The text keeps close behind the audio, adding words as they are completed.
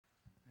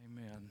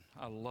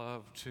I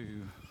love to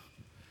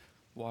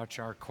watch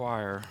our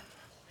choir.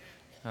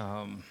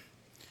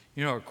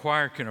 A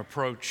choir can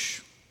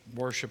approach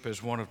worship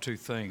as one of two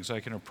things. They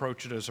can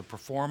approach it as a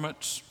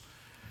performance,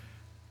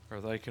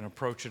 or they can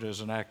approach it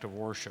as an act of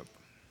worship.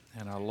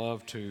 And I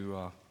love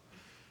to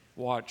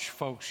watch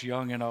folks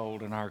young and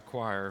old in our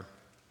choir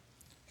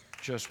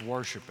just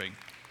worshiping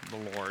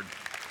the Lord.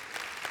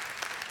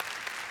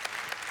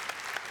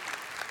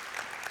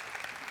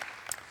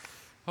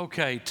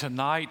 Okay,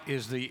 tonight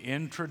is the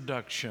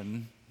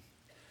introduction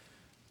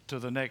to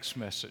the next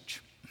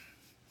message.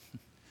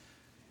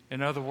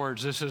 In other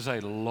words, this is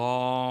a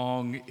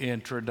long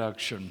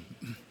introduction.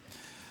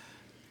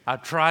 I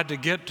tried to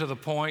get to the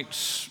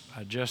points,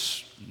 I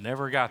just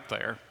never got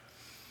there.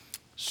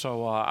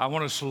 So I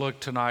want us to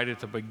look tonight at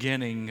the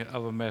beginning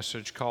of a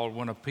message called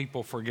When a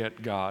People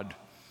Forget God.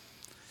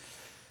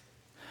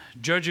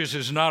 Judges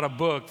is not a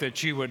book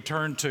that you would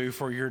turn to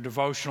for your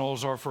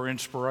devotionals or for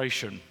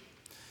inspiration.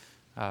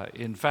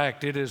 In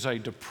fact, it is a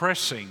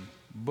depressing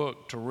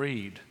book to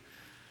read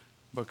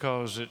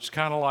because it's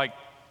kind of like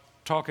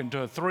talking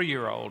to a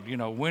 3-year-old. You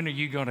know, when are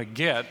you going to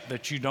get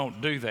that you don't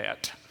do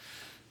that?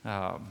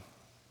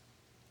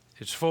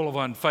 It's full of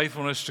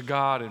unfaithfulness to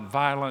God and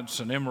violence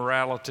and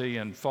immorality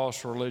and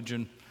false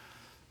religion.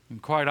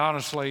 And quite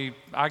honestly,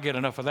 I get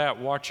enough of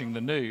that watching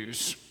the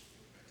news.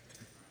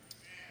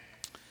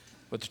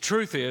 But the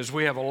truth is,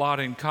 we have a lot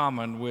in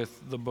common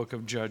with the book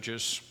of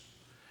Judges.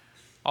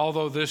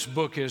 Although this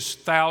book is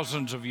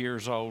thousands of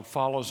years old,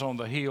 follows on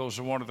the heels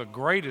of one of the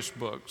greatest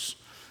books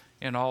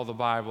in all the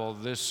Bible,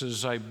 this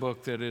is a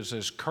book that is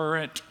as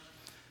current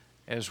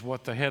as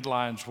what the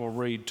headlines will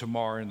read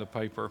tomorrow in the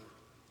paper.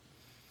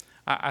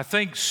 I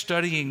think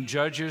studying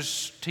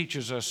Judges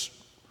teaches us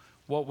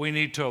what we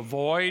need to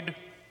avoid,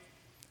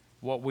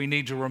 what we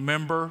need to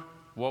remember,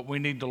 what we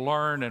need to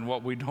learn, and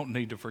what we don't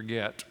need to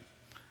forget.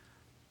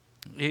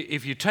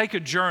 If you take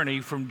a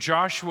journey from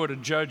Joshua to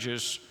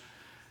Judges,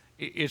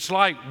 it's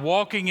like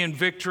walking in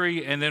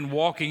victory and then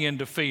walking in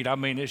defeat. I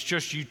mean, it's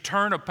just you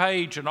turn a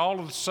page and all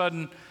of a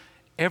sudden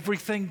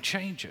everything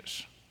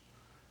changes.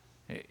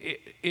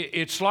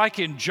 It's like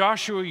in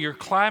Joshua, you're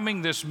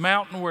climbing this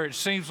mountain where it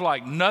seems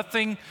like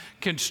nothing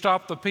can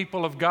stop the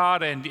people of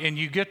God, and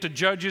you get to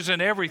Judges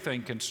and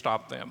everything can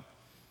stop them.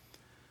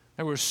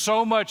 There was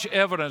so much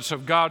evidence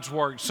of God's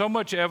work, so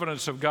much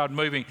evidence of God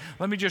moving.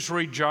 Let me just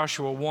read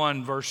Joshua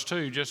 1, verse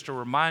 2, just to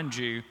remind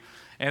you.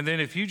 And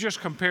then if you just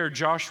compare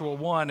Joshua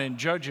 1 and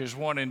Judges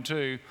 1 and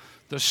 2,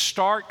 the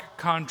stark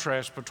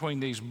contrast between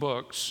these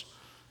books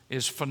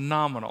is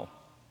phenomenal.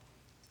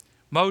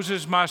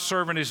 Moses, my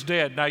servant, is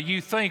dead. Now you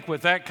think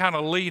with that kind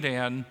of lead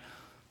in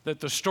that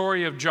the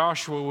story of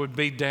Joshua would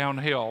be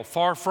downhill.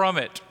 Far from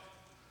it.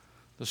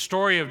 The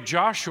story of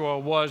Joshua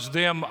was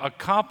them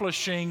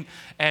accomplishing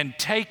and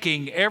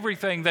taking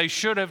everything they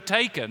should have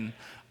taken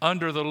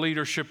under the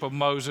leadership of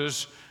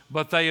Moses,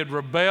 but they had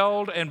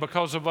rebelled, and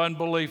because of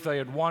unbelief, they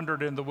had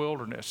wandered in the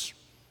wilderness.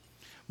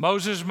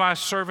 Moses, my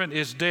servant,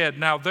 is dead.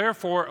 Now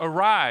therefore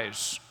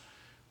arise,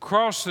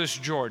 cross this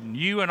Jordan,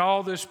 you and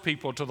all this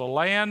people, to the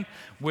land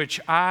which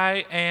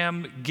I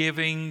am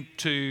giving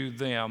to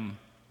them,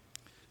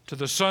 to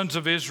the sons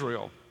of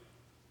Israel.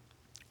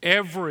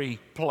 Every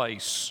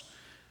place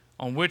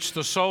on which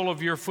the sole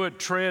of your foot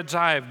treads,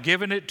 I have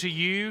given it to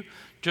you,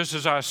 just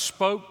as I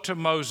spoke to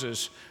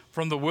Moses.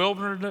 From the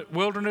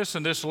wilderness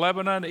and this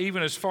Lebanon,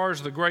 even as far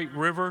as the great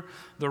river,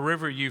 the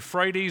river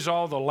Euphrates,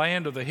 all the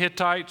land of the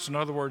Hittites. In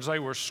other words, they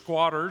were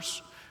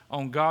squatters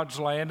on God's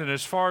land. And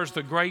as far as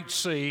the great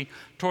sea,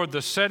 toward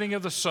the setting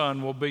of the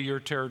sun will be your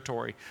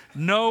territory.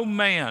 No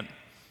man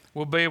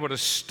will be able to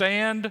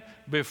stand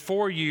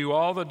before you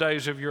all the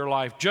days of your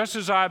life. Just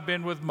as I've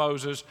been with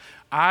Moses,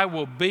 I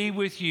will be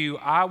with you.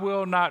 I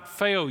will not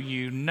fail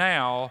you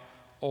now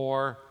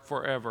or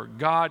forever.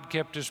 God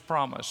kept his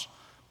promise.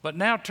 But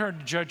now turn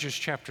to Judges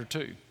chapter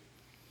 2.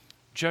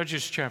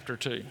 Judges chapter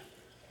 2.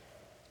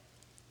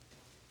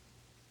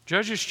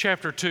 Judges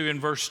chapter 2 and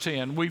verse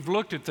 10. We've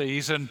looked at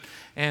these, and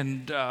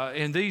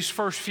in these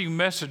first few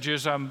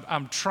messages,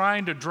 I'm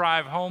trying to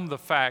drive home the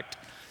fact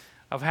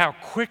of how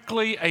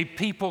quickly a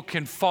people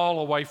can fall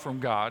away from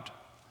God.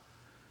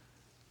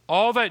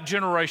 All that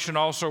generation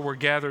also were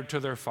gathered to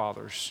their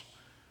fathers.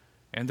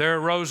 And there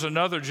arose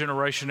another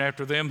generation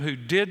after them who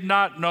did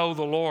not know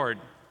the Lord,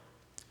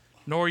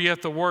 nor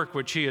yet the work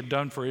which he had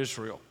done for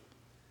Israel.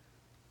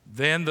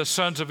 Then the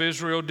sons of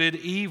Israel did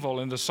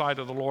evil in the sight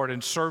of the Lord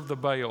and served the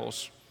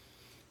Baals.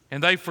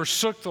 And they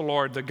forsook the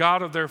Lord, the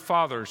God of their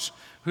fathers,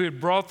 who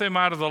had brought them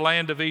out of the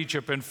land of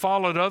Egypt, and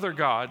followed other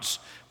gods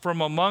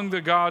from among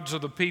the gods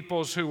of the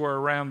peoples who were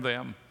around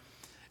them,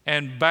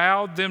 and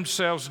bowed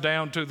themselves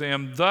down to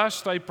them.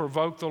 Thus they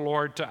provoked the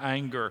Lord to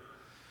anger,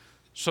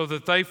 so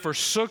that they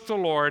forsook the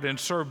Lord and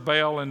served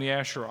Baal and the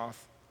Asheroth.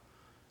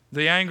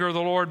 The anger of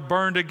the Lord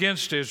burned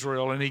against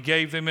Israel, and he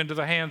gave them into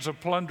the hands of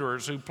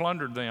plunderers who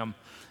plundered them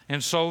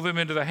and sold them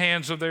into the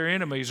hands of their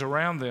enemies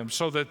around them,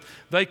 so that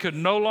they could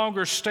no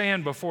longer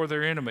stand before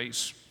their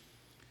enemies.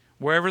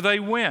 Wherever they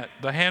went,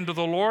 the hand of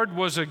the Lord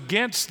was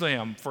against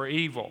them for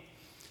evil.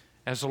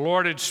 as the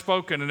Lord had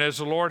spoken and as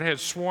the Lord had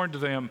sworn to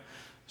them,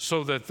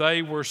 so that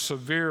they were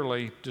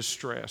severely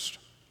distressed.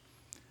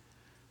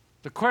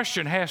 The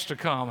question has to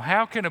come,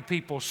 how can a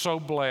people so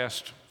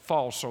blessed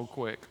fall so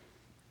quick?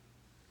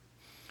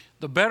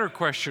 The better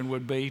question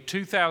would be,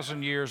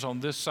 2,000 years on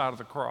this side of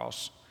the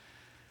cross,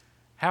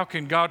 how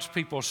can God's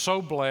people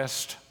so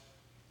blessed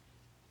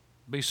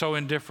be so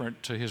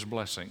indifferent to his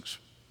blessings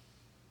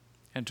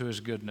and to his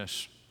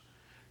goodness?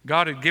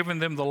 God had given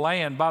them the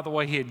land. By the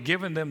way, he had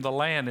given them the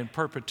land in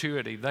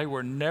perpetuity. They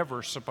were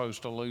never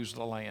supposed to lose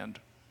the land.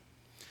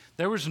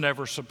 There was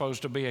never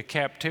supposed to be a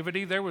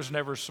captivity. There was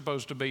never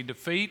supposed to be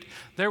defeat.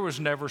 There was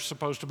never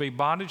supposed to be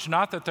bondage.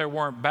 Not that there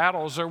weren't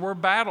battles. There were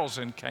battles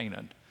in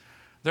Canaan.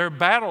 There are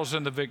battles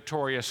in the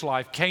victorious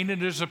life.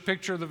 Canaan is a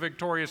picture of the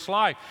victorious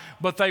life.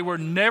 But they were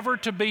never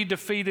to be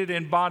defeated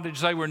in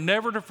bondage. They were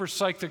never to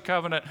forsake the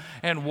covenant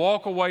and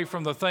walk away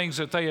from the things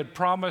that they had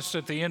promised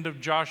at the end of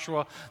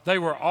Joshua. They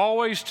were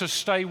always to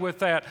stay with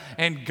that,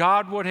 and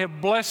God would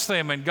have blessed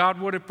them and God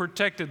would have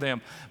protected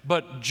them.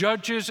 But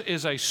Judges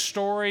is a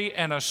story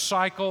and a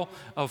cycle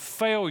of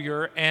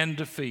failure and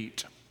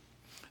defeat.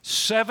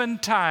 7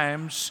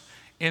 times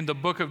in the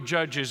book of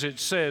Judges, it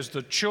says,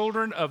 the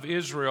children of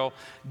Israel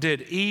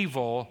did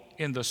evil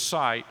in the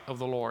sight of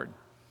the Lord.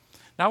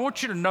 Now, I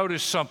want you to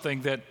notice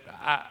something that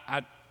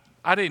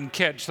I didn't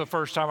catch the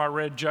first time I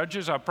read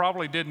Judges. I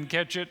probably didn't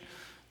catch it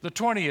the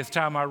 20th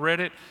time I read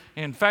it.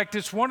 In fact,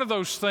 it's one of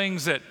those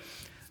things that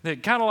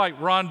kind of like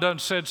Ron Dunn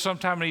said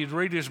sometime he'd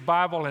read his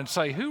Bible and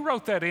say, who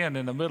wrote that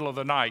in the middle of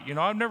the night? You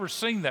know, I've never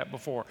seen that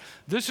before.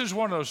 This is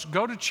one of those.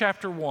 Go to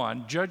chapter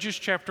 1, Judges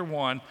chapter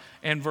 1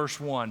 and verse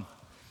 1.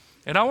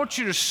 And I want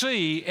you to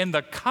see in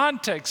the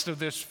context of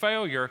this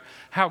failure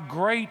how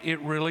great it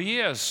really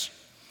is.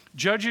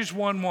 Judges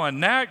 1:1.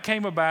 Now it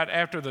came about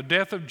after the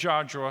death of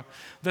Joshua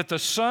that the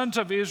sons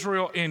of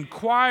Israel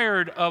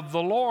inquired of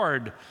the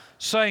Lord,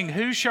 saying,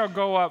 who shall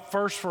go up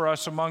first for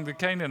us among the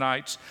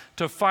Canaanites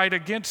to fight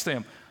against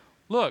them?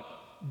 Look,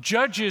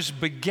 Judges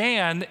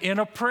began in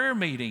a prayer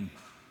meeting.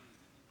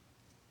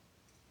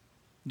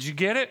 Did you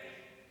get it?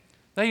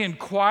 They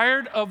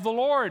inquired of the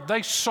Lord.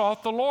 They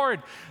sought the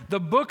Lord. The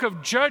book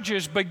of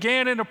Judges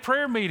began in a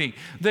prayer meeting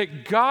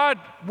that God,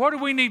 what do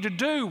we need to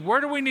do?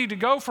 Where do we need to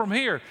go from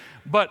here?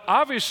 But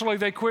obviously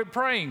they quit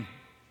praying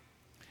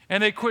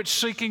and they quit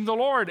seeking the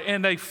Lord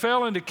and they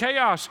fell into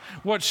chaos.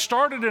 What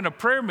started in a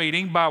prayer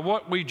meeting by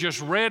what we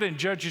just read in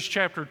Judges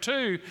chapter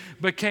 2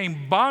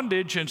 became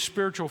bondage and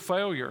spiritual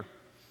failure.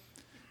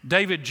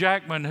 David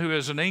Jackman, who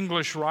is an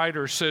English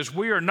writer, says,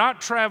 we are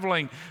not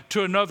traveling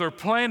to another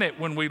planet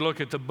when we look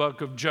at the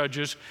book of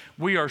Judges.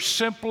 We are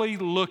simply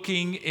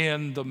looking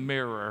in the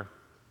mirror.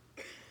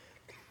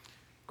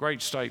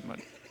 Great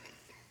statement.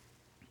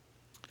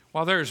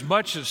 While there is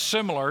much that's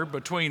similar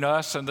between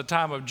us and the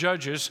time of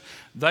Judges,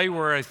 they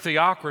were a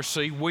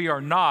theocracy, we are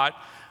not.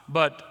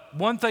 But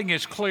one thing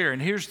is clear,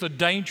 and here's the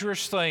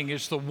dangerous thing,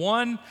 is the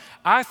one,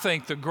 I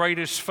think, the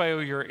greatest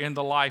failure in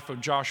the life of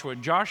Joshua.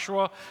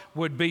 Joshua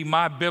would be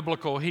my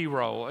biblical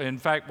hero. In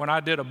fact, when I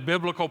did a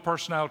biblical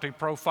personality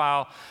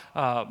profile,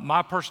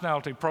 my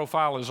personality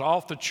profile is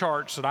off the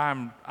charts that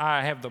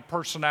I have the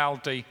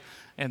personality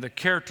and the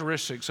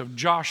characteristics of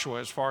Joshua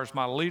as far as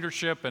my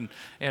leadership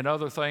and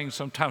other things.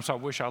 Sometimes I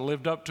wish I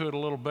lived up to it a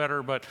little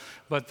better, but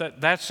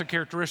that's the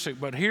characteristic.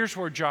 But here's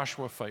where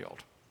Joshua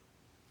failed.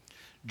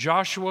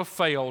 Joshua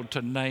failed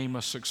to name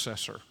a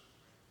successor.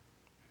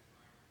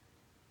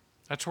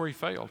 That's where he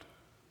failed.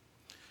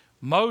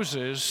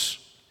 Moses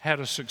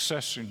had a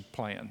succession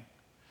plan.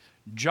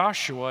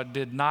 Joshua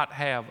did not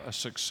have a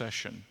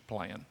succession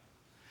plan.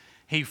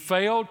 He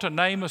failed to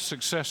name a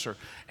successor.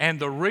 And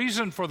the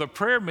reason for the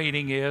prayer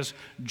meeting is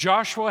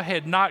Joshua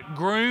had not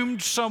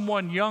groomed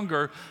someone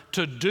younger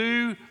to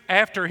do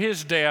after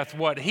his death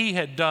what he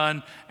had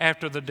done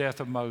after the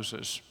death of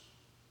Moses.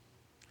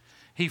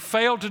 He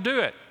failed to do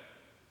it.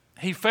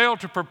 He failed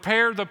to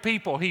prepare the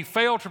people. He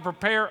failed to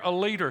prepare a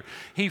leader.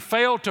 He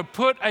failed to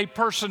put a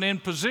person in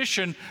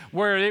position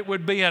where it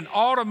would be an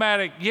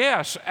automatic,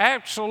 yes,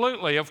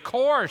 absolutely, of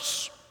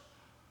course.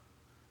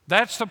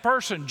 That's the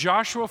person.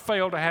 Joshua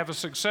failed to have a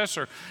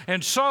successor.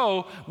 And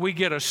so we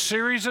get a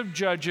series of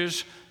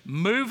judges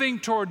moving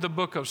toward the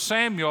book of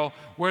Samuel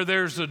where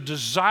there's a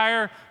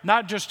desire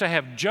not just to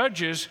have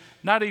judges,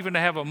 not even to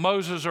have a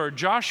Moses or a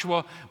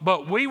Joshua,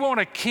 but we want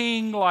a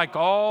king like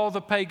all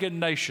the pagan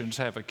nations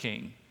have a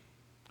king.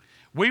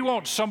 We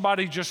want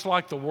somebody just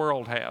like the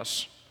world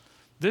has.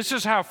 This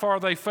is how far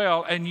they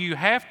fell, and you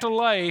have to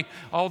lay,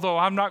 although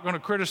I'm not going to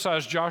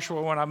criticize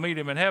Joshua when I meet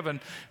him in heaven,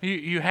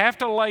 you have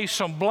to lay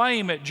some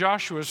blame at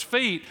Joshua's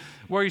feet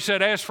where he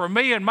said, as for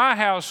me and my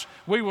house,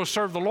 we will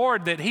serve the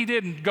Lord, that he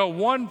didn't go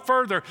one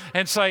further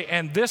and say,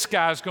 and this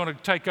guy's going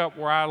to take up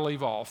where I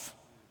leave off.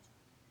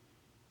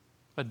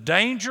 A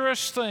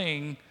dangerous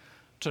thing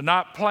to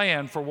not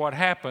plan for what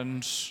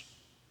happens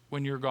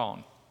when you're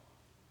gone.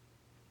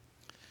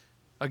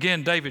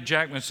 Again, David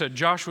Jackman said,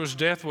 Joshua's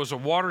death was a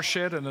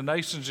watershed in the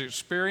nation's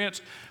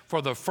experience.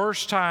 For the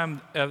first time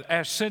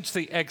since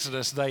the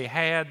Exodus, they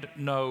had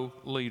no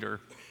leader.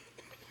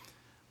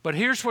 But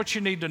here's what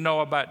you need to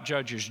know about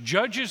Judges.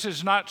 Judges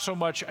is not so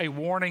much a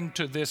warning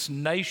to this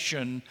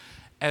nation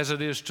as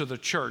it is to the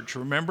church.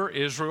 Remember,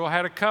 Israel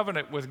had a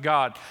covenant with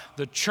God.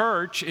 The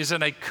church is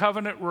in a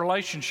covenant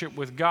relationship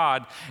with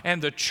God,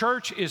 and the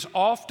church is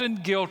often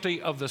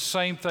guilty of the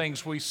same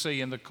things we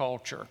see in the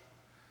culture.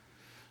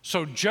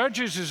 So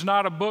Judges is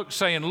not a book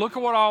saying, look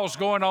at what all is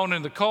going on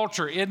in the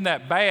culture, isn't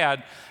that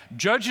bad?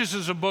 Judges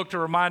is a book to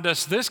remind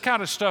us this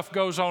kind of stuff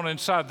goes on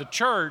inside the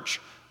church,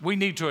 we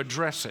need to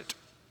address it.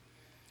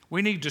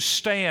 We need to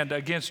stand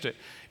against it.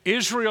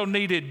 Israel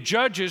needed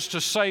judges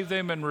to save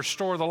them and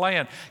restore the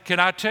land. Can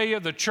I tell you,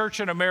 the church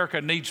in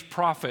America needs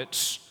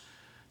prophets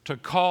to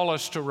call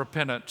us to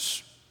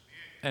repentance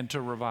and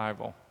to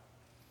revival.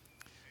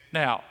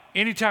 Now,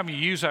 anytime you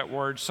use that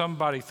word,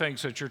 somebody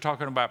thinks that you're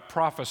talking about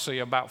prophecy,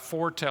 about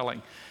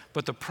foretelling.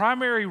 But the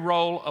primary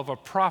role of a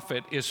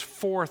prophet is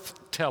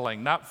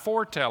forthtelling, not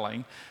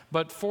foretelling,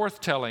 but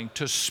forthtelling,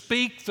 to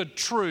speak the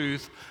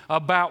truth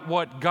about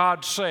what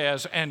God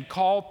says and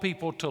call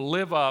people to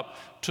live up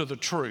to the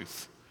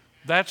truth.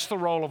 That's the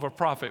role of a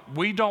prophet.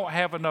 We don't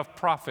have enough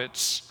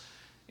prophets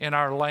in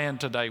our land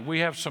today. We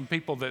have some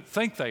people that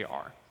think they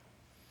are.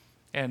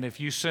 And if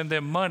you send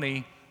them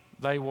money,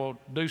 they will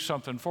do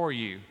something for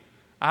you.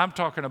 I'm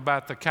talking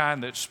about the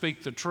kind that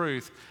speak the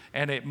truth,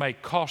 and it may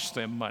cost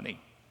them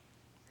money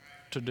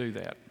to do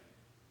that.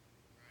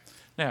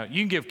 Now,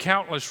 you can give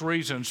countless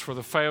reasons for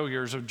the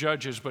failures of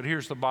judges, but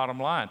here's the bottom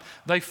line.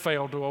 They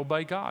failed to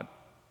obey God.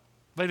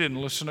 They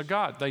didn't listen to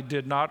God. They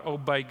did not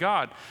obey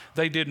God.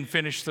 They didn't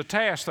finish the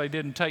task. They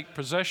didn't take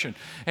possession.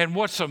 And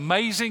what's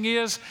amazing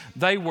is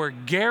they were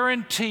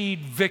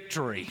guaranteed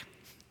victory.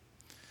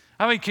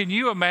 I mean, can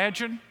you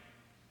imagine?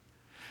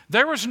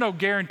 There was no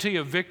guarantee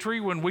of victory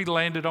when we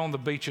landed on the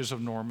beaches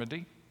of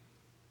Normandy.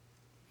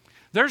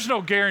 There's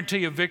no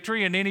guarantee of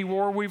victory in any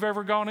war we've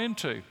ever gone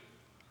into.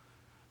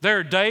 There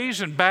are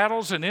days and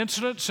battles and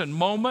incidents and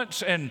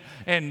moments and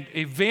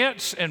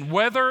events and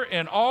weather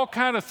and all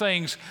kind of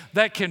things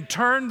that can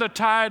turn the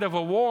tide of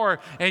a war,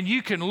 and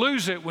you can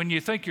lose it when you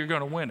think you're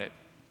going to win it.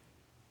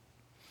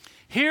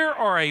 Here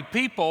are a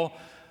people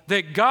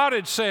that God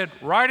had said,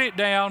 write it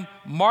down,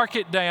 mark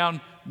it down,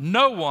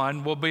 no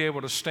one will be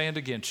able to stand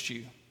against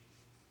you.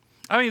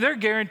 I mean, they're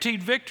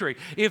guaranteed victory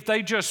if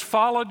they just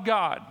followed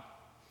God.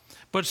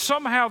 But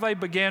somehow they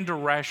began to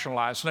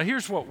rationalize. Now,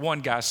 here's what one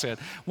guy said.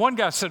 One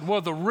guy said,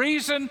 well, the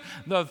reason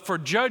for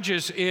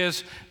judges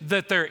is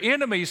that their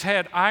enemies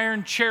had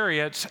iron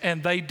chariots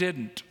and they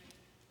didn't.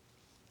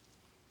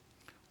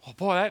 Well,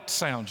 boy, that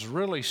sounds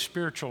really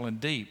spiritual and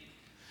deep.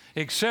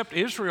 Except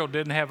Israel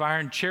didn't have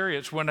iron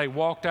chariots when they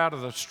walked out of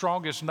the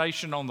strongest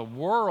nation on the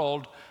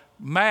world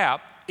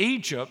map,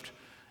 Egypt,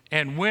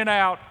 and went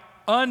out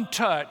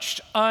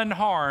untouched,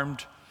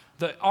 unharmed.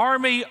 The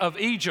army of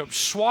Egypt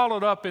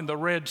swallowed up in the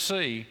Red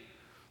Sea.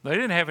 They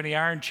didn't have any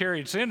iron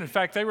chariots then. In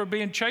fact, they were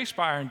being chased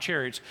by iron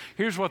chariots.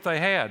 Here's what they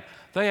had.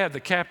 They had the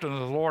captain of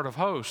the Lord of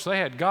hosts. They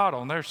had God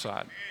on their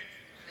side.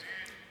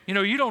 You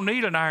know, you don't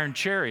need an iron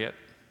chariot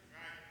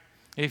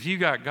if you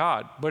got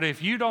God. But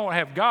if you don't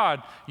have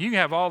God, you can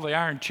have all the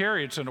iron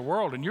chariots in the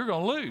world and you're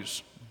going to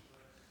lose.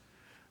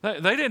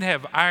 They didn't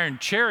have iron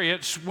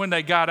chariots when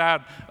they got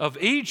out of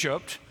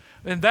Egypt.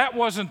 And that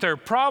wasn't their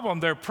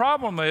problem. Their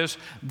problem is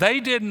they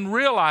didn't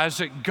realize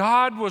that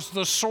God was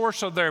the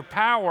source of their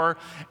power,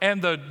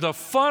 and the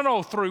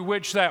funnel through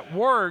which that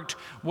worked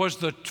was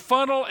the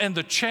funnel and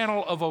the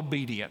channel of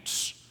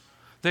obedience.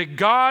 That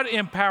God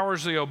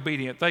empowers the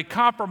obedient. They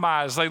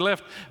compromised. They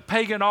left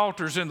pagan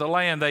altars in the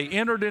land. They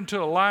entered into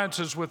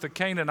alliances with the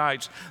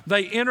Canaanites.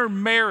 They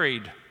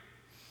intermarried.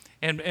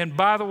 And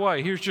by the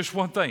way, here's just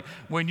one thing.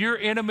 When your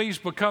enemies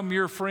become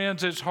your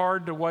friends, it's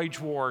hard to wage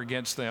war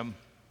against them.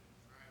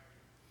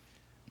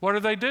 What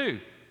do?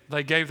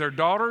 They gave their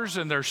daughters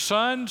and their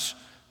sons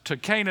to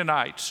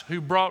Canaanites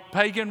who brought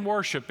pagan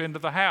worship into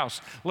the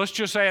house. Let's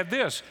just add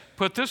this.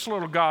 Put this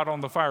little god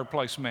on the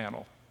fireplace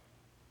mantle.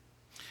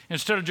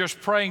 Instead of just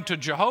praying to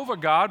Jehovah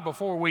God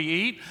before we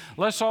eat,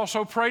 let's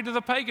also pray to the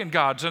pagan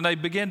gods. And they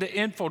begin to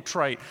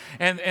infiltrate.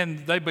 And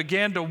they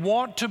began to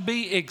want to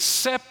be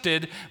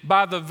accepted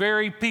by the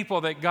very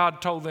people that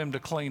God told them to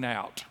clean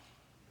out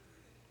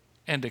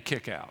and to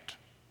kick out.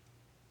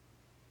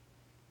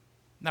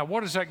 Now,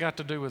 what has that got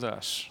to do with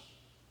us?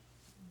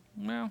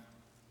 Well,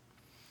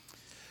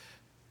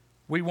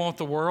 we want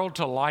the world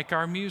to like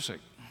our music.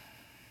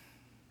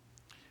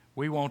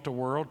 We want the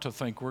world to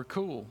think we're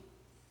cool.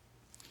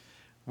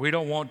 We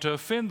don't want to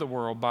offend the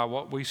world by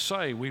what we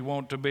say. We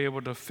want to be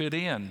able to fit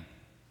in.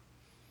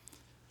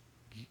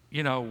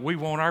 You know, we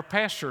want our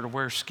pastor to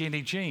wear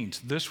skinny jeans.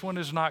 This one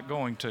is not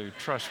going to,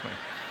 trust me.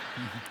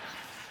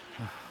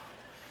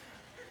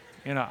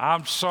 You know,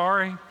 I'm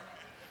sorry.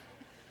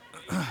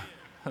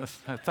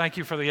 Thank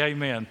you for the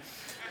amen.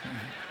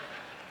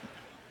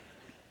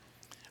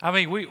 I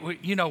mean,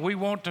 we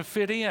want to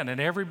fit in,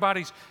 and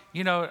everybody's,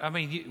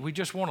 we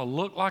just want to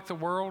look like the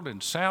world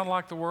and sound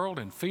like the world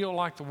and feel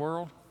like the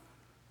world.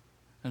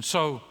 And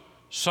so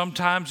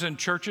sometimes in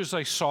churches,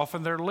 they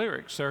soften their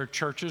lyrics. There are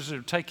churches that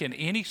have taken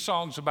any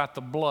songs about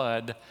the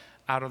blood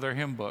out of their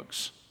hymn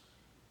books.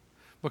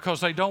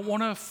 because they don't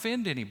want to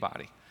offend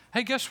anybody.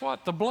 Hey, guess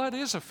what? The blood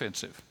is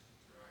offensive.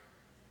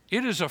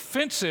 It is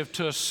offensive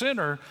to a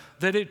sinner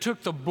that it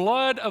took the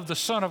blood of the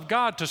Son of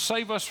God to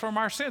save us from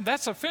our sin.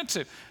 That's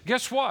offensive.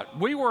 Guess what?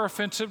 We were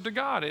offensive to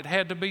God. It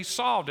had to be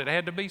solved. It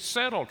had to be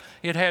settled.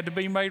 It had to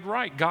be made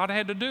right. God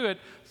had to do it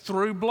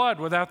through blood.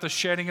 Without the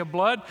shedding of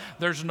blood,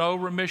 there's no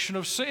remission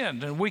of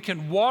sin. And we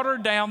can water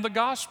down the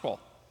gospel,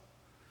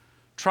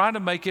 trying to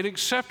make it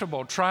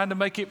acceptable, trying to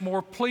make it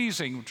more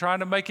pleasing, trying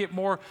to make it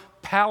more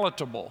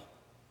palatable,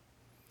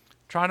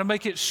 trying to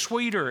make it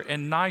sweeter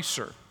and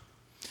nicer.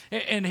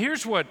 And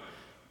here's what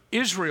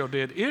Israel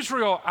did.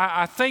 Israel,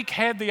 I think,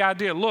 had the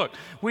idea, look,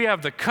 we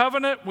have the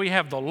covenant, we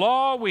have the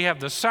law, we have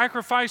the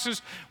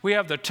sacrifices, we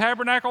have the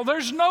tabernacle.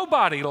 There's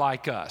nobody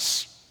like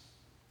us.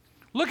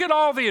 Look at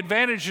all the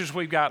advantages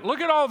we've got.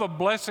 Look at all the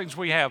blessings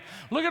we have.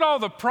 Look at all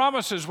the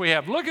promises we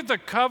have. Look at the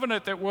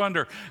covenant that we're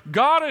under.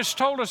 God has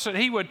told us that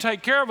He would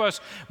take care of us,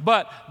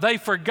 but they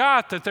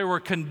forgot that there were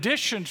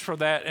conditions for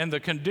that, and the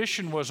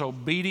condition was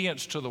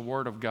obedience to the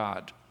Word of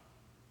God.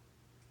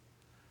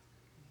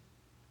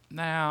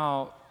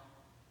 Now,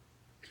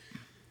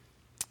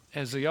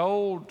 as the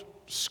old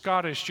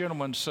Scottish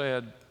gentleman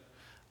said,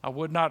 I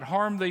would not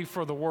harm thee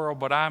for the world,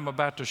 but I am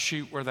about to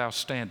shoot where thou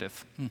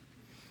standest.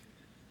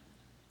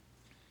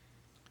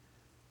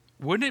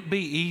 Wouldn't it be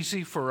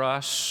easy for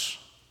us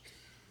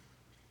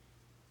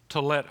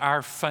to let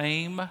our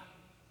fame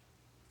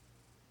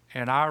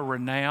and our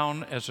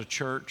renown as a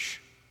church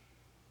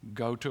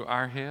go to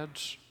our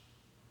heads?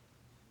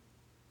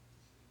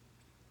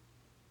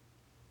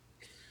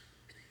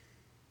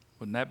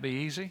 Wouldn't that be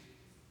easy?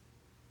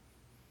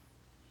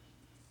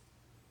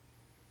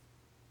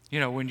 You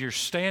know, when you're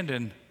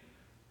standing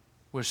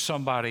with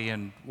somebody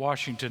in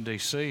Washington,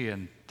 D.C.,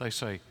 and they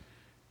say,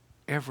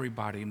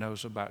 everybody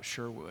knows about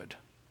Sherwood.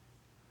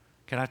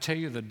 Can I tell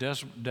you, the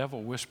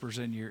devil whispers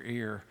in your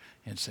ear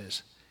and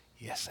says,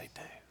 yes, they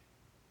do.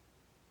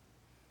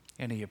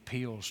 And he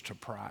appeals to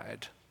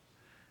pride.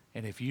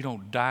 And if you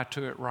don't die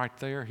to it right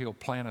there, he'll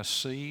plant a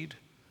seed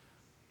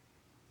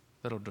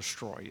that'll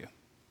destroy you.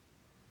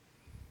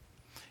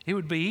 It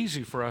would be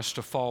easy for us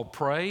to fall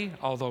prey,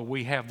 although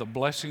we have the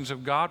blessings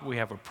of God. We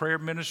have a prayer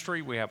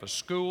ministry, we have a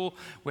school,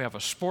 we have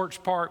a sports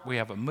park, we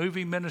have a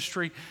movie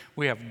ministry,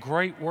 we have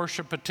great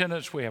worship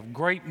attendants, we have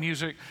great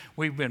music.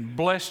 We've been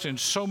blessed in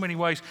so many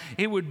ways.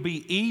 It would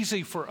be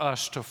easy for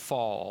us to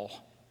fall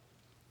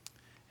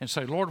and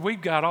say, Lord,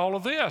 we've got all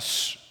of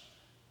this,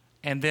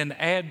 and then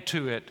add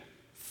to it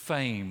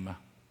fame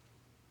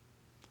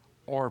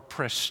or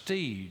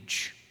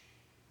prestige.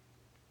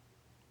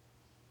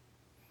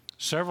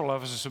 Several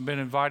of us have been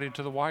invited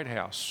to the White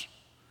House.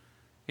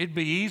 It'd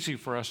be easy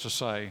for us to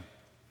say,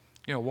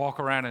 you know, walk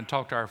around and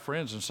talk to our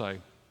friends and say,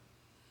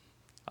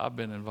 I've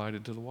been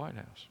invited to the White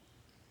House.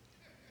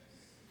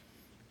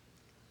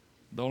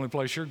 The only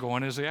place you're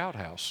going is the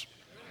outhouse.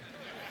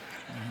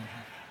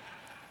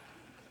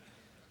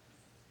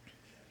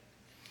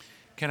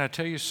 Can I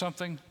tell you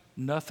something?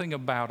 Nothing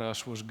about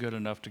us was good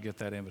enough to get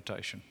that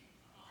invitation.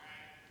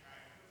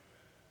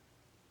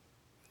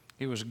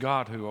 It was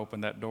God who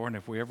opened that door, and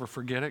if we ever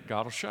forget it,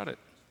 God will shut it.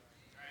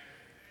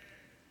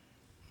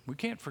 We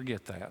can't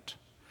forget that.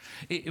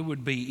 It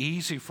would be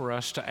easy for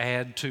us to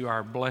add to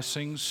our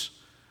blessings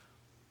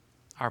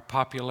our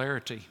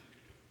popularity.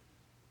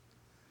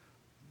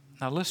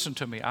 Now listen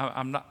to me.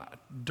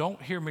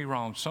 Don't hear me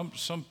wrong.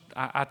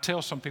 I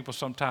tell some people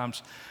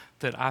sometimes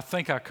that I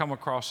think I come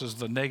across as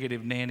the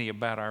negative nanny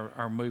about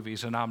our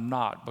movies, and I'm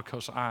not,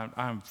 because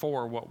I'm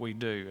for what we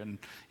do. And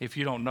if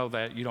you don't know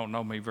that, you don't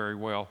know me very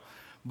well.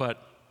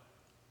 But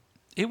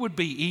it would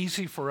be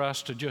easy for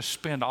us to just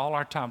spend all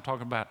our time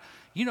talking about,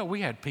 you know, we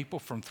had people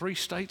from 3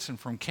 states and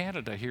from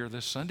Canada here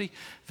this Sunday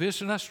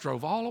visiting us,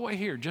 drove all the way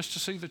here just to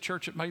see the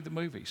church that made the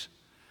movies.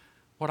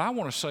 What I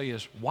want to say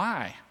is,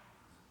 why?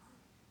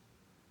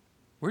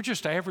 We're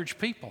just average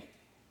people.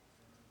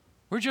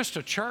 We're just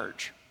a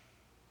church.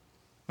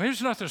 I mean,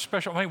 there's nothing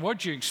special. I mean,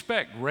 what'd you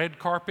expect? Red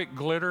carpet,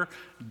 glitter,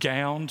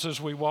 gowns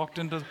as we walked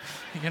into,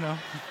 you know.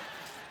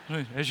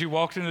 As you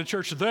walked into the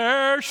church,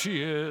 there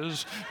she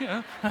is. You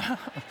know? I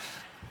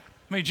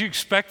mean, did you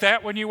expect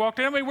that when you walked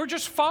in? I mean, we're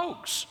just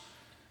folks.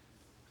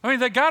 I mean,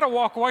 they got to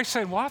walk away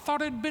saying, well, I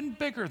thought it'd been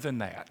bigger than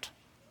that.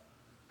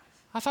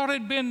 I thought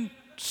it'd been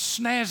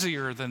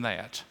snazzier than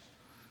that.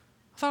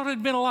 I thought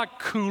it'd been a lot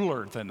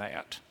cooler than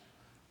that.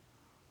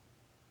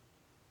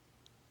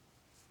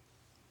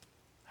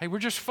 Hey, we're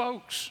just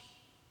folks.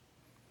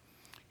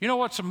 You know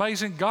what's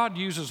amazing? God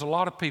uses a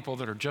lot of people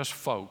that are just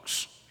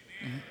folks.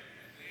 Mm-hmm.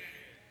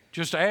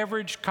 Just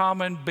average,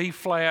 common,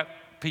 B-flat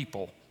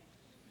people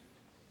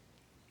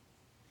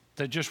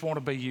that just want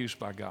to be used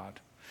by God.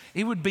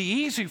 It would be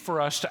easy for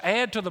us to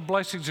add to the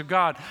blessings of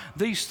God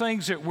these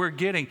things that we're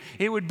getting.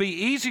 It would be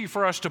easy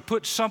for us to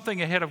put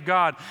something ahead of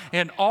God.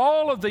 And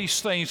all of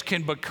these things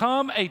can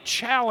become a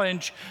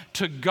challenge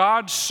to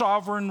God's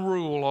sovereign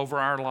rule over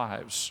our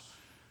lives.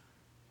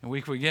 And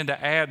we begin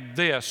to add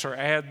this or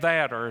add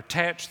that or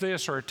attach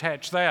this or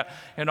attach that.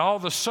 And all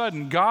of a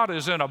sudden, God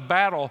is in a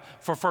battle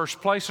for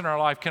first place in our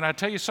life. Can I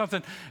tell you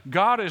something?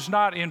 God is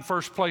not in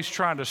first place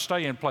trying to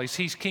stay in place.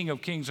 He's King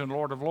of Kings and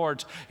Lord of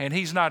Lords, and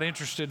He's not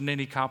interested in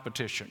any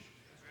competition.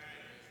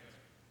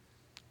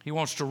 He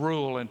wants to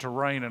rule and to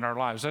reign in our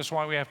lives. That's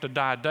why we have to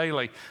die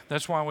daily.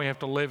 That's why we have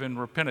to live in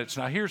repentance.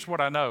 Now, here's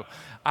what I know.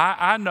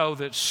 I know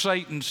that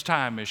Satan's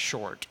time is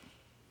short.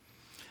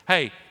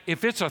 Hey,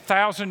 if it's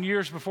 1,000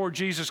 years before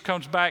Jesus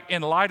comes back,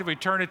 in light of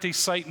eternity,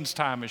 Satan's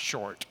time is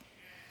short.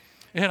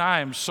 And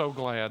I am so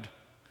glad.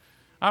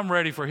 I'm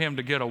ready for him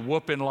to get a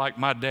whooping like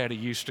my daddy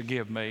used to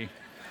give me.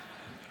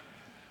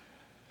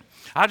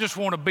 I just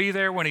want to be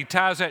there when he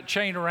ties that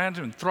chain around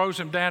him and throws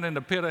him down in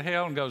the pit of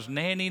hell and goes,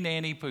 nanny,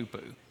 nanny,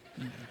 poo-poo.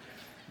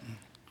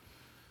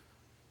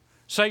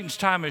 Satan's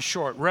time is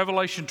short.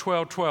 Revelation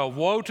 12:12.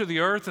 Woe to the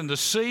earth and the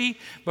sea,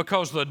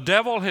 because the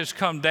devil has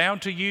come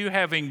down to you,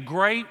 having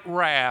great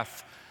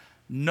wrath,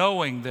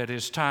 knowing that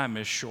his time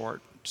is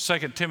short.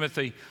 2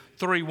 Timothy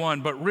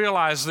 3:1. But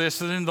realize this,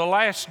 that in the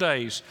last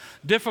days,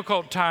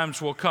 difficult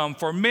times will come,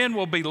 for men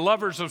will be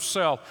lovers of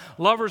self,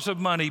 lovers of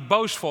money,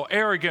 boastful,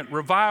 arrogant,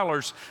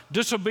 revilers,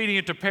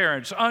 disobedient to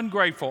parents,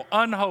 ungrateful,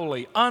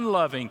 unholy,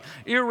 unloving,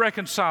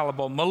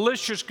 irreconcilable,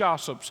 malicious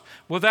gossips,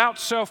 without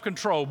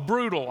self-control,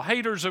 brutal,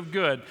 haters of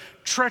good,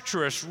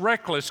 treacherous,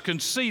 reckless,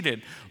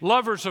 conceited,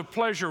 lovers of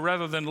pleasure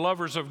rather than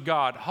lovers of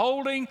God,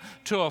 holding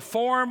to a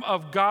form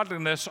of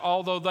godliness,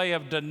 although they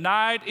have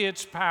denied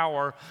its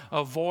power.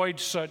 Avoid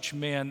such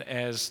men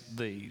as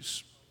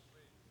these.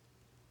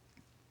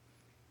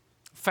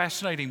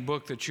 Fascinating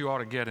book that you ought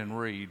to get and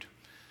read.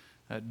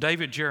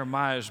 David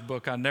Jeremiah's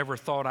book, I Never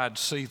Thought I'd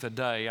See the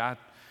Day. I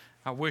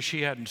wish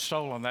he hadn't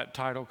stolen that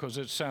title, because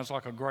it sounds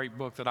like a great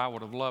book that I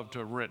would have loved to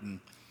have written.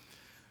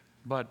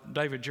 But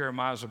David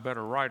Jeremiah is a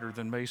better writer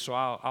than me, so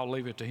I'll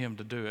leave it to him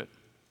to do it.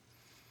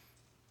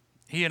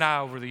 He and I,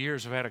 over the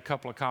years, have had a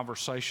couple of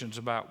conversations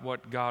about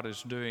what God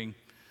is doing,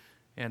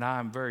 and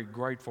I'm very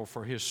grateful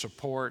for his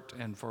support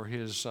and for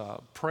his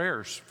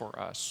prayers for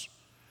us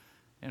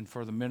and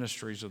for the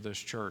ministries of this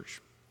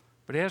church.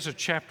 But he has a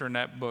chapter in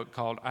that book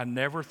called I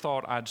Never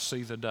Thought I'd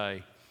See the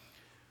Day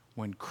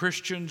When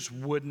Christians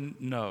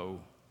Wouldn't Know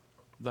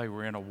They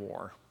Were in a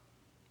War.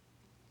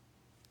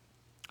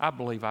 I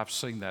believe I've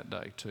seen that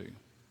day too,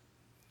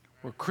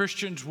 where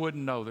Christians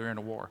wouldn't know they're in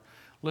a war.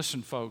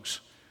 Listen, folks,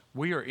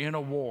 we are in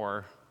a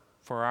war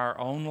for our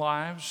own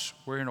lives.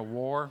 We're in a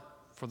war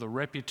for the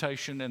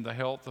reputation and the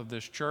health of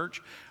this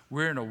church.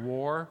 We're in a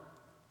war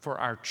for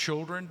our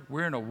children.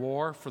 We're in a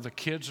war for the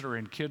kids that are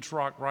in Kids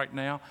Rock right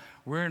now.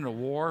 We're in a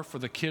war for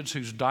the kids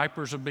whose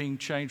diapers are being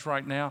changed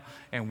right now.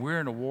 And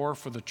we're in a war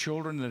for the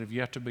children that have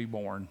yet to be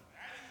born.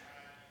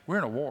 We're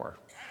in a war.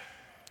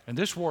 And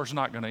this war is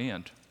not going to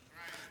end.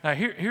 Now,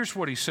 here's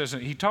what he says.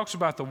 He talks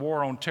about the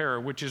war on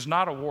terror, which is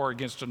not a war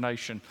against a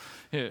nation.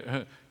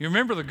 You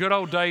remember the good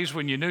old days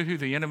when you knew who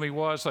the enemy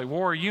was? They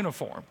wore a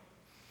uniform.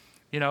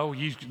 You know,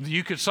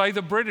 you could say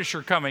the British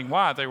are coming.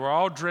 Why? They were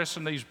all dressed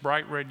in these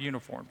bright red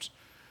uniforms.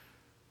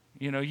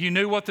 You know, you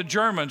knew what the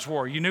Germans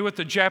wore. You knew what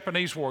the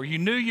Japanese wore. You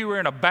knew you were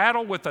in a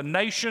battle with a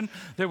nation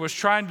that was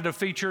trying to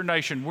defeat your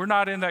nation. We're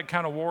not in that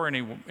kind of war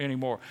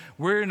anymore.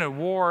 We're in a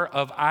war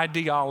of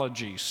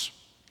ideologies.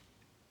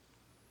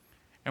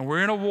 And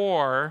we're in a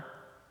war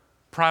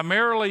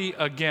primarily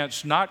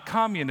against not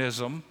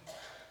communism,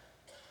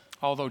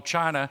 although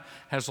China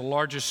has the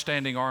largest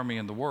standing army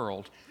in the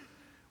world.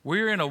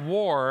 We're in a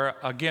war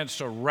against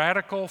a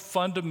radical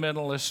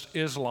fundamentalist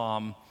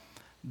Islam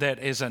that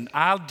is an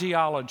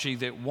ideology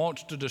that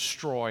wants to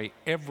destroy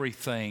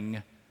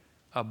everything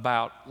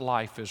about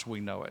life as we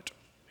know it.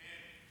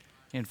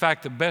 In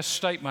fact, the best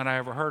statement I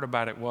ever heard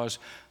about it was,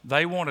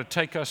 they want to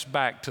take us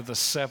back to the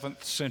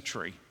 7th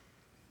century.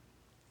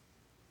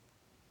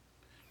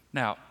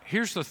 Now,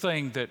 here's the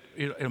thing that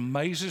it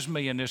amazes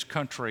me in this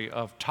country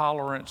of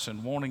tolerance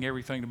and wanting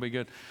everything to be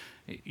good.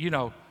 You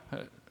know,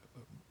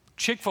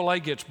 Chick-fil-A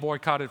gets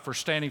boycotted for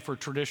standing for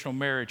traditional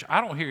marriage.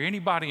 I don't hear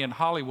anybody in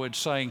Hollywood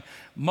saying,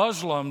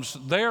 Muslims,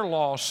 their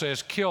law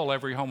says kill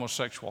every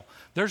homosexual.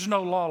 There's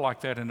no law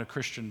like that in the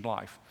Christian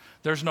life.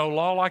 There's no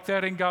law like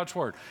that in God's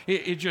Word.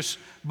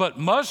 But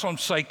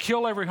Muslims say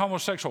kill every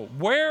homosexual.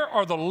 Where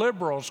are the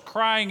liberals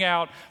crying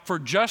out for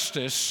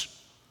justice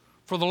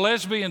for the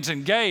lesbians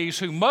and gays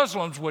who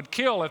Muslims would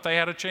kill if they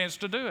had a chance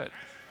to do it?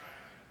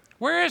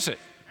 Where is it?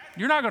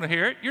 You're not going to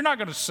hear it. You're not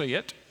going to see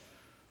it.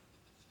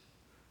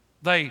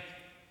 They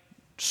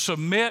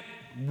submit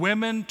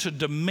women to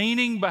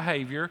demeaning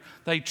behavior.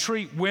 They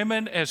treat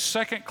women as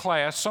second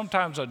class,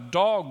 sometimes a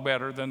dog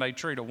better than they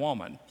treat a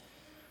woman.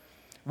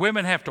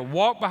 Women have to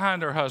walk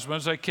behind their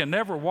husbands. They can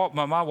never walk.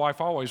 My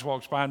wife always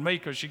walks behind me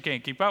because she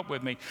can't keep up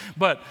with me.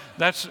 But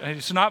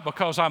it's not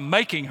because I'm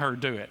making her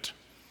do it.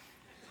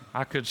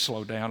 I could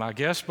slow down, I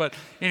guess. But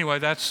anyway,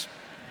 that's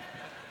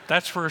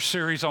for a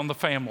series on the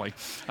family.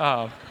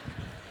 But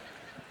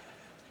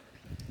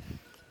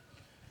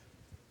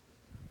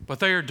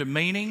they are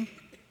demeaning.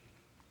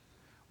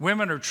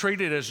 Women are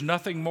treated as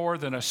nothing more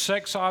than a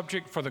sex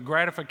object for the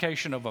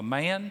gratification of a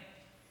man.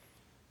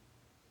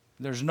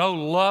 There's no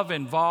love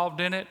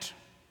involved in it.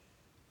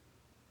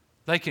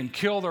 They can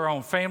kill their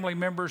own family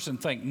members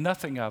and think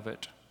nothing of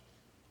it.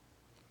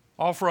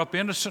 Offer up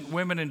innocent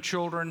women and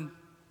children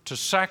to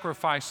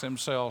sacrifice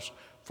themselves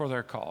for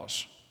their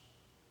cause.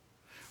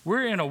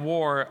 We're in a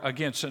war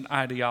against an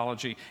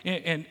ideology.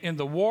 And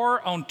the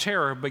war on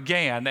terror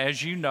began,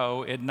 as you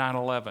know, at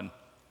 9/11.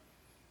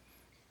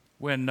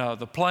 When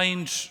the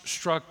planes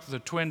struck the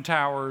Twin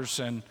Towers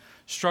and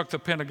struck the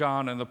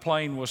Pentagon, and the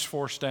plane was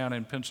forced down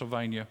in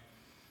Pennsylvania.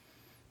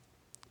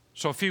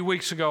 So a few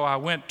weeks ago, I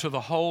went to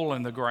the hole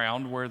in the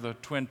ground where the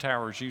Twin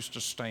Towers used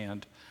to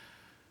stand.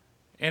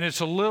 And it's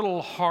a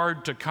little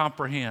hard to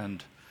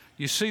comprehend.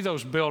 You see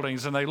those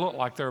buildings, and they look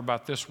like they're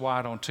about this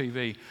wide on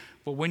TV.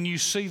 But when you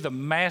see the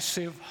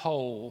massive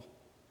hole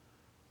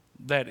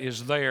that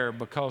is there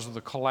because of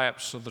the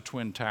collapse of the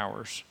Twin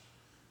Towers,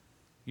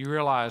 you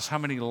realize how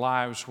many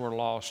lives were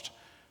lost,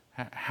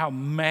 how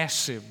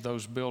massive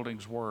those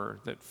buildings were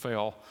that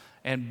fell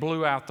and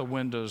blew out the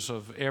windows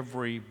of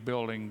every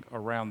building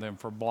around them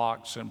for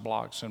blocks and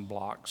blocks and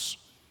blocks.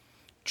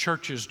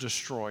 Churches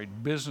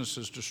destroyed,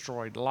 businesses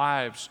destroyed,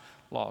 lives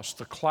lost.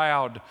 The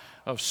cloud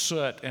of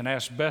soot and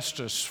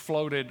asbestos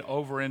floated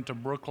over into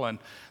Brooklyn.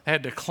 They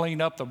had to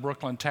clean up the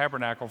Brooklyn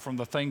Tabernacle from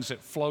the things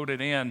that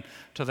floated in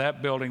to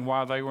that building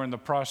while they were in the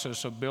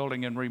process of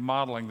building and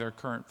remodeling their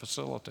current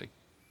facility.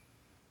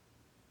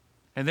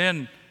 And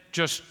then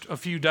just a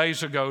few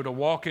days ago, to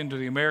walk into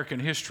the American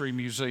History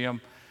Museum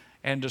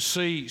and to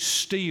see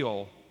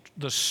steel,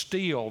 the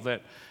steel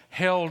that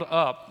held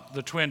up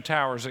the Twin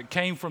Towers. It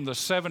came from the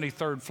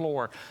 73rd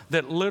floor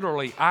that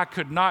literally I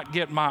could not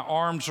get my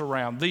arms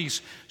around.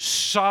 These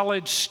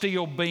solid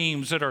steel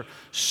beams that are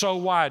so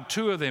wide,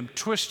 two of them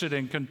twisted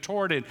and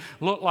contorted,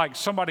 looked like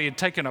somebody had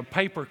taken a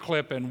paper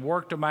clip and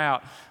worked them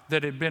out,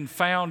 that had been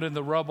found in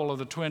the rubble of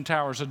the Twin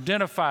Towers,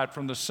 identified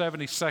from the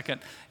 72nd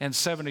and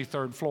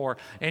 73rd floor.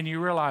 And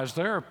you realize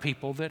there are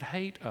people that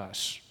hate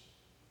us.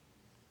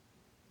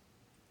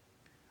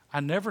 I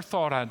never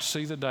thought I'd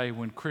see the day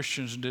when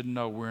Christians didn't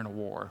know we're in a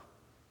war.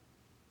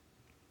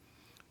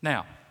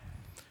 Now,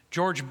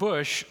 George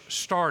Bush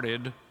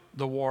started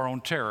the war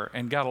on terror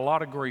and got a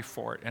lot of grief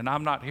for it. And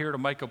I'm not here to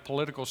make a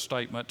political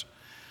statement,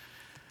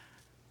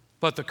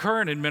 but the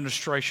current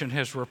administration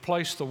has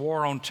replaced the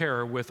war on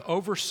terror with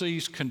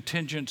overseas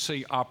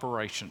contingency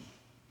operation.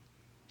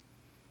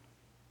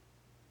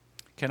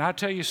 Can I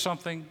tell you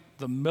something?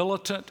 The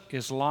militant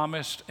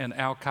Islamists and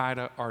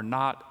Al-Qaeda are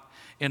not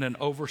in an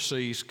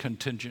overseas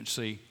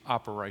contingency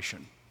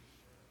operation.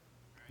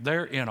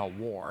 They're in a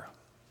war,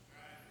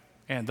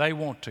 and they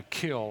want to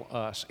kill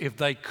us. If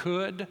they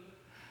could,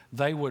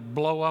 they would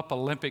blow up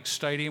Olympic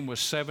Stadium with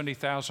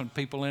 70,000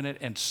 people in it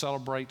and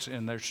celebrate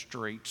in their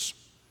streets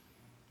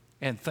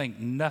and think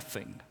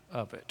nothing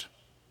of it.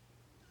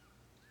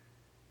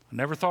 I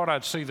never thought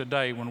I'd see the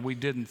day when we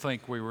didn't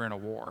think we were in a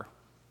war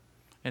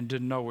and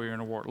didn't know we were in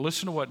a war.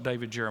 Listen to what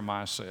David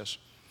Jeremiah says.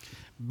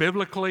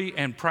 Biblically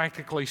and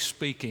practically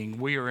speaking,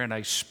 we are in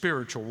a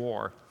spiritual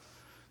war.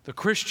 The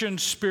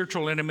Christian's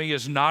spiritual enemy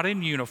is not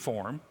in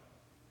uniform.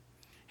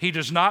 He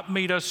does not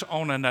meet us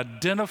on an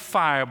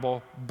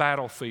identifiable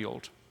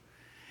battlefield.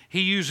 He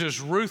uses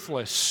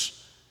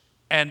ruthless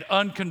and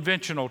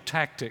unconventional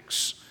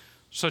tactics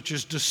such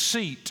as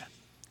deceit,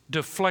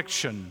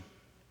 deflection,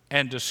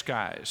 and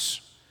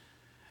disguise.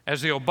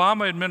 As the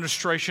Obama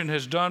administration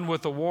has done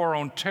with the war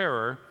on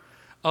terror,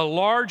 a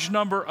large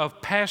number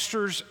of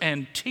pastors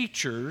and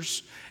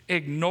teachers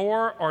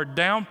ignore or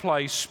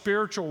downplay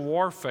spiritual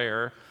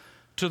warfare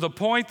to the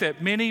point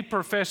that many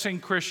professing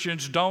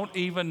Christians don't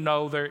even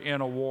know they're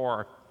in a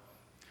war.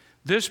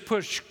 This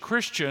puts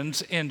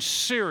Christians in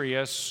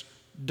serious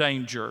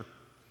danger.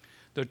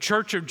 The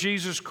Church of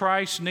Jesus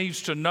Christ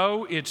needs to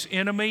know its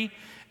enemy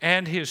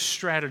and his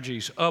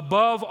strategies.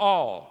 Above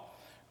all,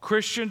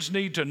 Christians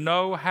need to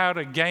know how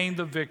to gain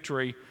the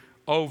victory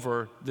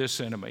over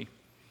this enemy.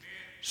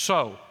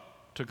 So,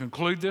 to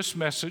conclude this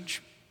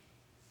message,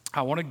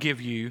 I want to give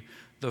you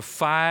the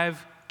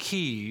 5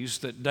 keys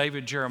that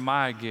David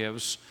Jeremiah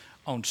gives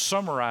on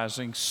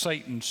summarizing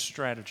Satan's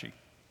strategy.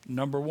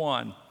 Number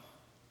 1,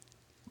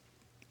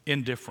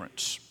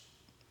 indifference.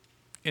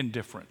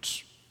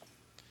 Indifference.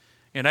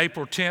 In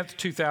April 10th,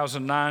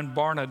 2009,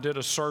 Barna did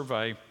a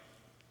survey.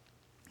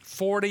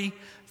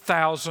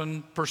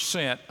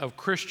 40,000% of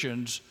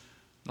Christians,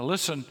 now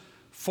listen,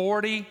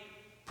 40%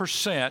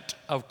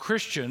 of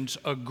Christians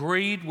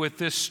agreed with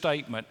this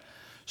statement: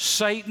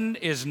 Satan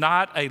is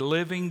not a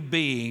living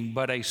being,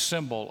 but a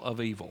symbol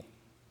of evil.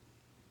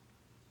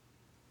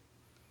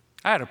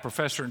 I had a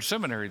professor in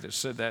seminary that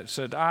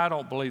said, I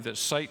don't believe that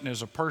Satan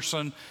is a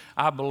person.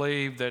 I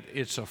believe that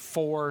it's a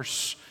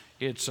force,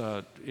 it's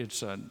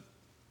an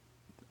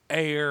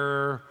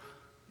air,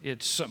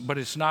 but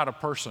it's not a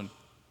person.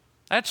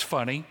 That's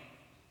funny.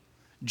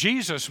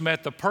 Jesus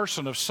met the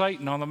person of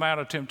Satan on the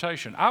Mount of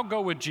Temptation. I'll go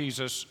with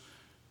Jesus,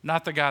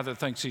 not the guy that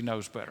thinks he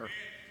knows better.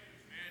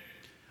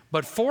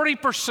 But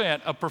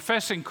 40% of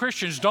professing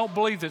Christians don't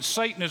believe that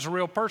Satan is a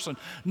real person.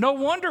 No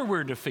wonder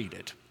we're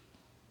defeated.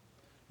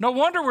 No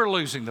wonder we're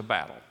losing the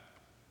battle.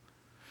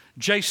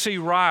 J.C.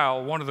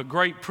 Ryle, one of the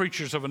great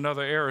preachers of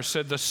another era,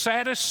 said, "The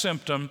saddest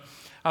symptom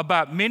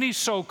about many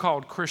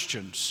so-called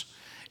Christians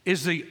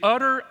is the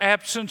utter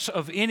absence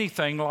of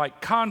anything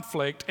like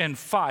conflict and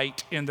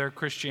fight in their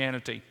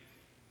Christianity.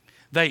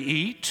 They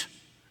eat,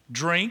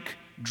 drink,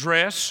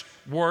 dress,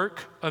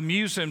 work,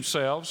 amuse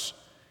themselves,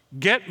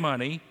 get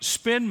money,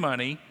 spend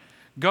money,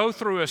 go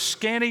through a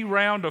scanty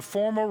round of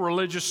formal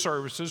religious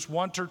services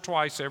once or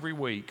twice every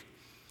week.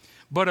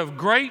 But of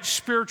great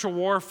spiritual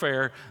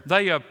warfare,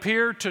 they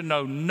appear to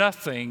know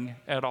nothing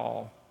at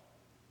all."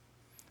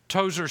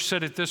 Tozer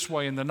said it this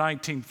way in the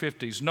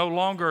 1950s: "No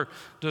longer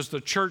does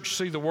the church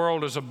see the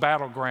world as a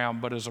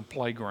battleground, but as a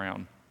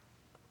playground."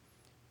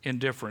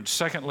 Indifference.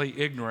 Secondly,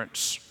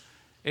 ignorance.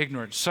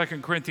 Ignorance.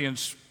 2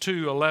 Corinthians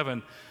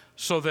 2:11,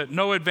 "So that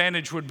no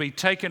advantage would be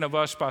taken of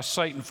us by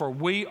Satan, for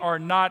we are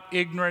not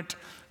ignorant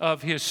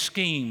of his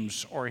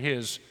schemes or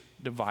his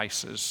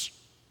devices."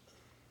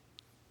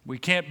 We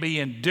can't be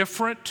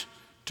indifferent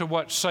to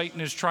what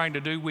Satan is trying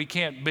to do. We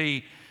can't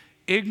be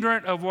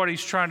ignorant of what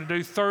he's trying to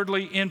do.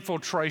 Thirdly,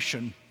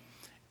 infiltration.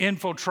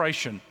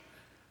 Infiltration.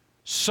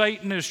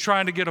 Satan is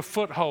trying to get a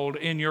foothold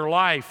in your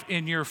life,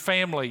 in your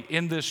family,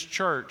 in this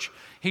church.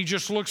 He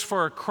just looks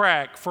for a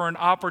crack, for an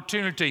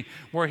opportunity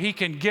where he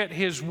can get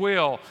his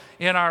will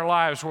in our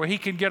lives, where he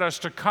can get us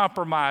to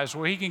compromise,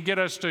 where he can get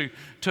us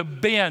to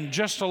bend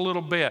just a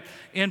little bit.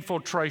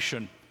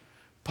 Infiltration.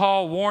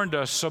 Paul warned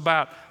us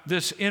about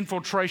this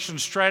infiltration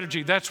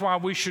strategy. That's why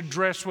we should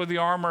dress with the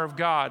armor of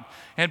God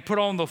and put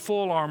on the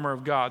full armor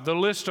of God. The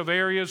list of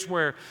areas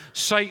where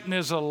Satan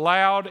is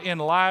allowed in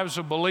lives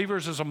of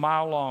believers is a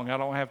mile long. I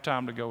don't have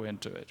time to go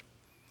into it.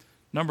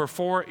 Number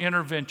 4,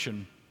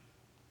 intervention.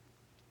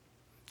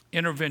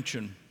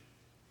 Intervention.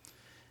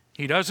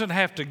 He doesn't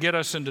have to get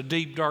us into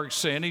deep, dark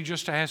sin. He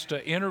just has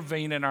to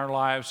intervene in our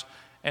lives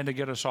and to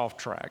get us off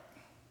track.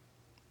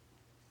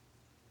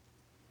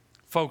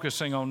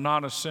 Focusing on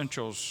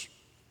non-essentials,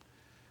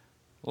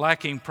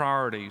 lacking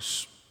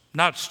priorities,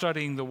 not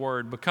studying the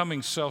Word,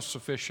 becoming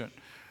self-sufficient,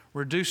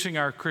 reducing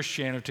our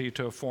Christianity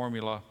to a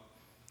formula,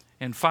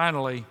 and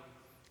finally,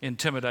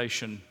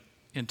 intimidation.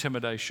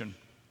 Intimidation.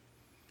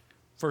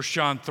 1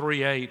 John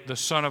 3:8, "The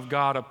Son of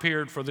God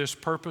appeared for this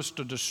purpose,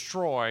 to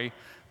destroy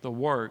the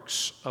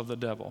works of the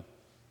devil."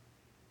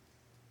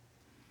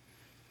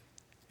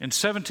 In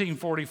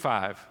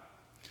 1745,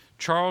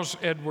 Charles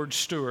Edward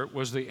Stuart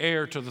was the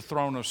heir to the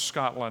throne of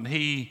Scotland.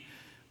 He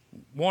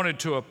wanted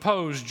to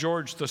oppose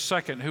George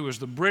II, who was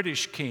the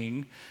British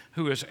king,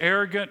 who was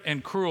arrogant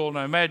and cruel.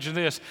 Now imagine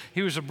this,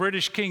 he was a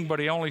British king, but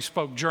he only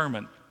spoke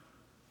German.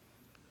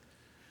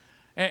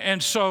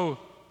 And so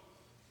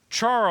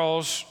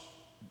Charles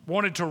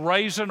wanted to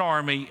raise an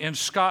army in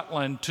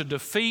Scotland to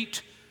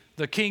defeat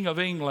the King of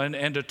England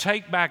and to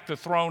take back the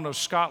throne of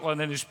Scotland,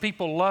 and his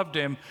people loved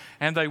him,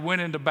 and they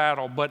went into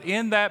battle. But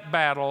in that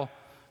battle,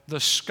 the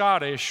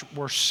Scottish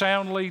were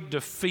soundly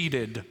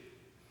defeated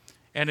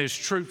and his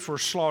troops were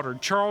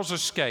slaughtered. Charles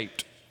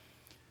escaped.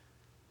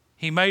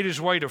 He made his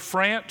way to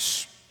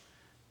France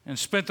and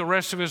spent the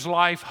rest of his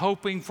life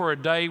hoping for a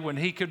day when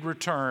he could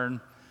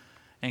return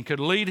and could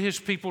lead his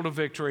people to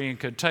victory and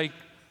could take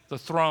the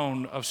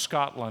throne of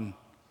Scotland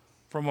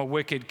from a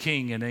wicked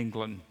king in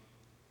England.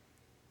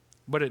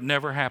 But it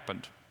never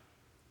happened.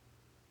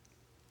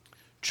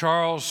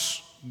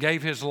 Charles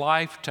gave his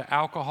life to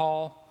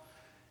alcohol.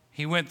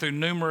 He went through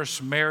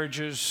numerous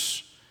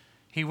marriages.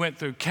 He went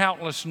through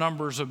countless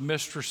numbers of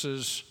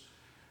mistresses,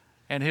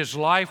 and his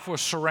life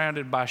was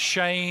surrounded by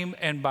shame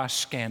and by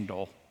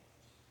scandal.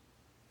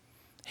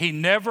 He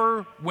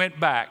never went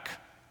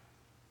back.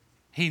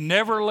 He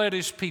never led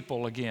his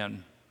people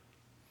again.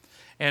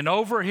 And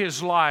over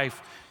his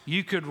life,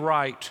 you could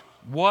write,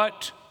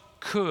 "What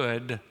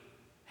could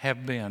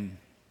have been?"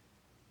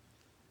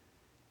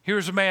 Here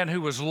was a man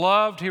who was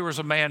loved. Here was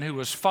a man who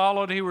was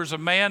followed. Here was a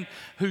man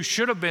who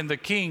should have been the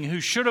king,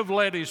 who should have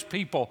led his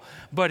people.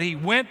 But he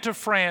went to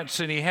France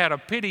and he had a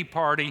pity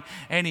party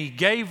and he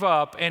gave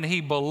up and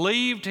he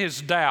believed his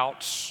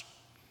doubts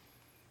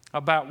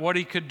about what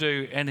he could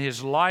do, and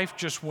his life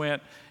just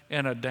went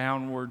in a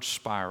downward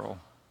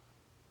spiral.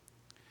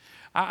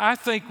 I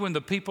think when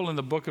the people in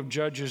the book of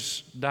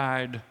Judges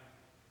died,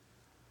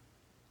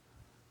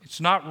 it's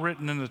not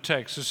written in the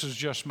text. This is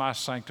just my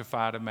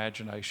sanctified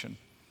imagination.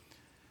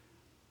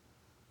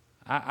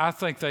 I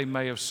think they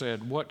may have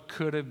said, "What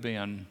could have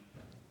been,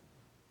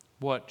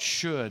 what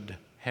should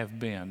have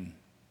been,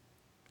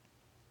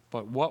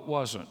 but what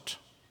wasn't,"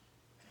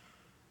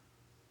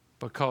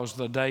 because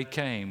the day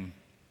came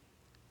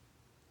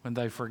when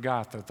they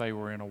forgot that they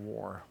were in a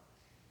war.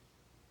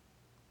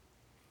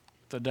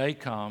 The day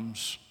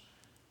comes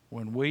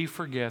when we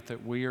forget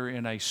that we are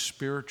in a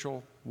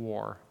spiritual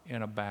war,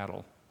 in a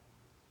battle.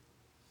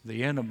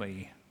 The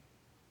enemy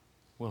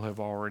will have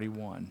already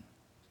won.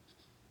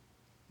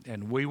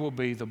 And we will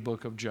be the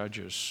book of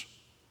Judges.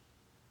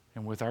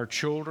 And with our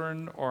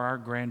children or our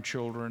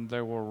grandchildren,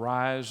 there will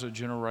rise a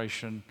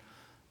generation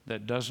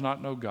that does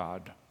not know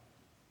God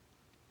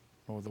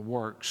or the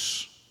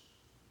works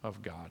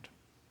of God.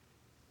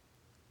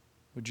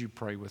 Would you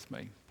pray with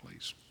me,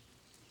 please?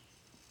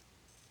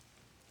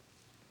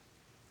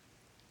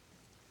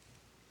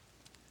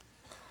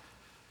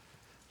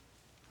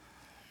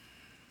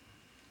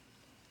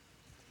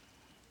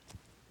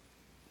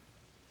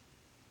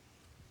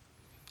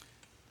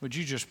 Would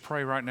you just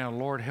pray right now,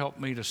 Lord, help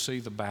me to see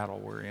the battle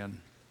we're in.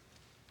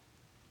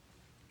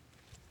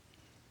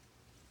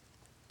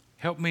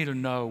 Help me to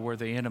know where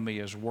the enemy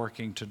is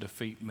working to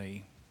defeat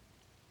me.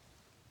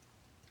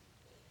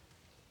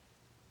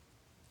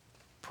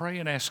 Pray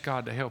and ask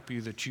God to help you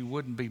that you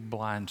wouldn't be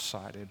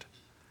blindsided,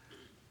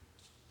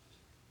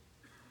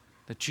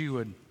 that you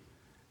would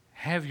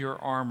have your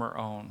armor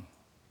on,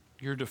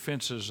 your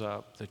defenses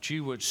up, that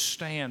you would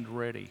stand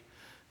ready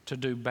to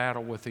do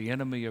battle with the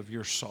enemy of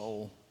your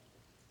soul.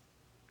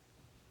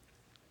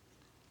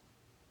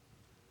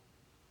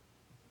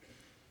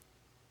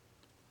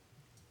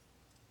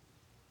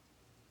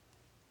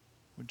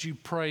 Would you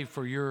pray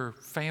for your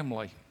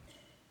family,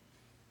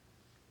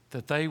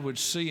 that they would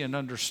see and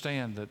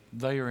understand that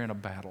they are in a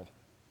battle?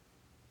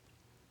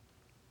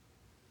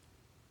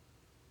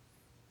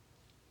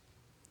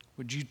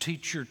 Would you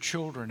teach your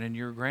children and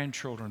your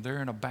grandchildren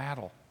they're in a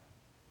battle,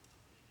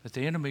 that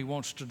the enemy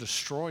wants to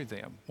destroy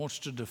them, wants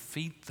to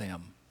defeat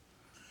them,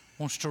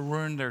 wants to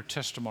ruin their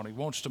testimony,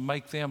 wants to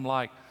make them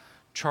like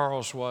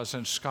Charles was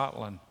in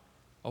Scotland,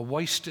 a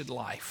wasted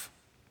life,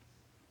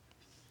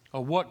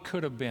 a what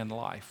could have been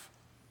life.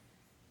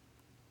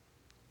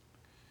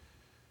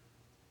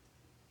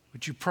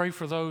 Would you pray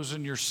for those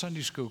in your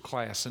Sunday school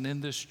class and in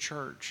this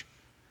church,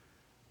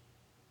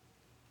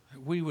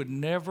 that we would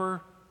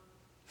never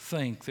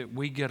think that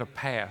we get a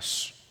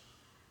pass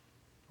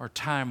or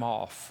time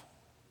off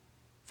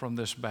from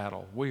this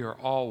battle. We are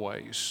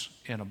always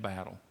in a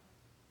battle.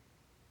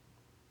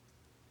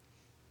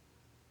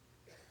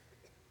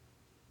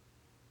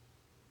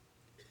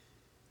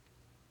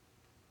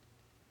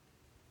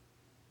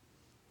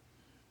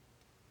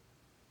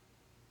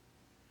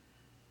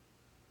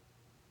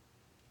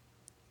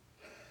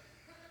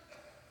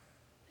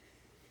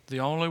 The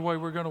only way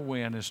we're going to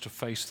win is to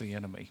face the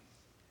enemy.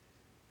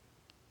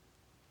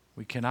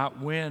 We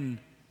cannot win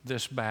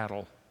this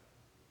battle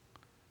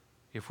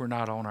if we're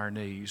not on our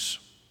knees,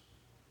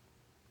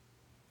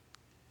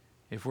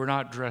 if we're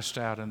not dressed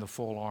out in the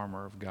full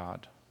armor of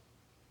God.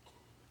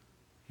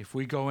 If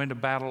we go into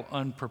battle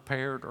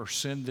unprepared or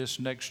send this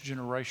next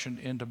generation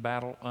into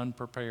battle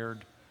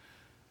unprepared,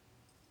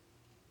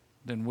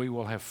 then we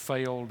will have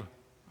failed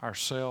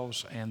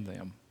ourselves and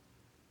them.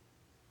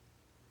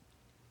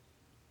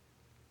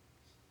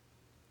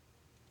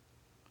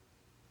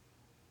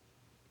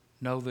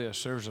 Know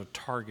this, there's a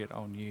target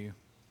on you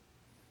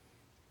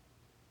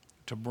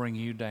to bring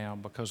you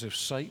down, because if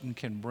Satan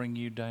can bring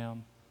you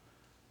down,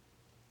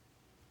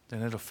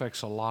 then it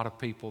affects a lot of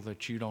people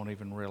that you don't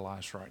even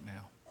realize right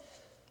now.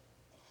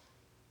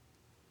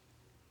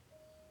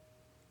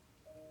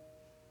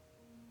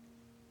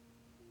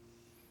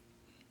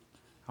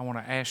 I want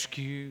to ask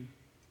you,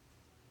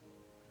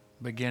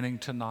 beginning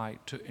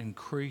tonight, to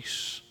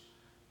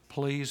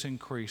please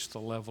increase the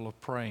level of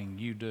praying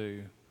you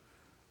do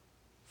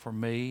for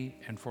me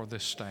and for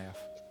this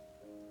staff.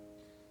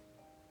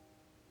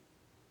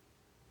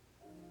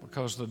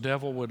 Because the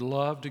devil would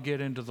love to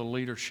get into the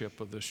leadership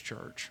of this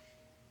church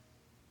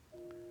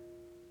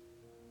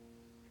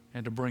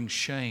and to bring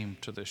shame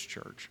to this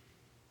church.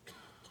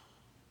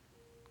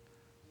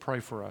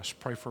 Pray for us.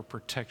 Pray for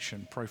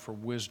protection. Pray for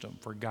wisdom,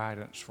 for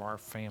guidance, for our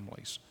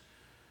families.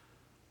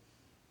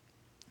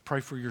 Pray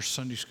for your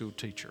Sunday school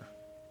teacher.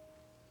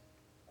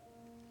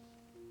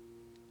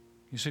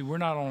 You see, we're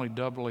not only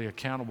doubly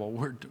accountable,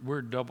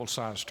 we're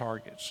double-sized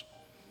targets.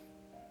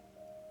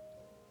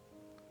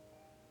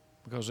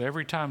 Because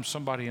every time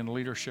somebody in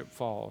leadership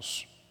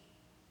falls,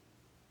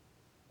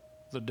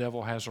 the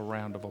devil has a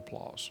round of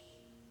applause.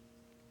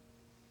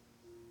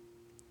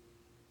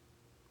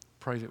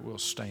 Pray that we'll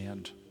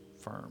stand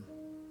firm.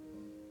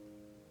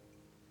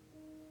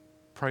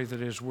 Pray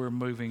that as we're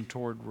moving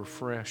toward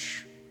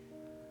refresh,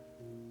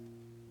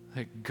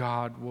 that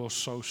God will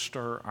so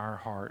stir our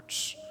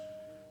hearts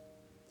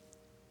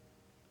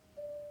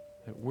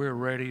that we're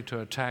ready to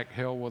attack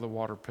hell with a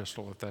water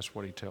pistol if that's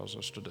what he tells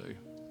us to do.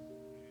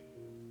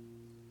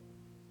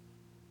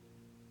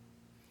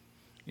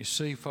 You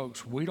see,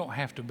 folks, we don't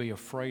have to be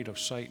afraid of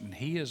Satan.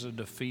 He is a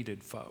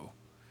defeated foe.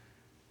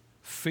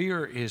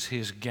 Fear is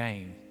his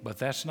game, but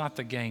that's not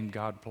the game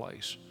God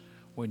plays.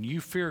 When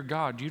you fear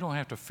God, you don't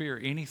have to fear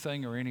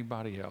anything or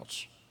anybody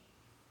else.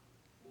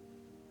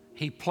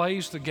 He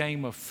plays the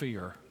game of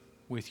fear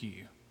with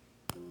you,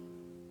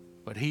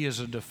 but he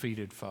is a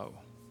defeated foe.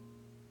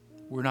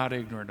 We're not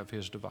ignorant of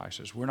his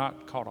devices. We're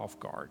not caught off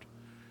guard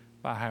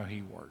by how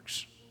he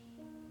works.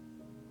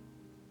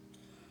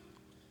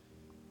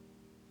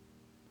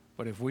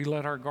 But if we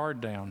let our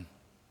guard down,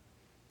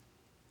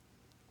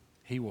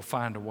 he will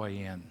find a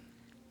way in.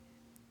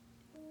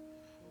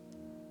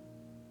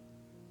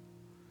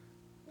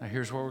 Now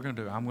here's what we're going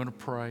to do. I'm going to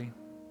pray,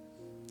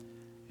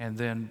 and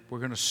then we're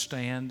going to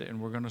stand and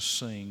we're going to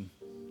sing.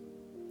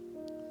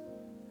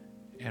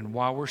 And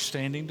while we're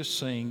standing to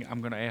sing, I'm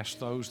going to ask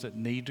those that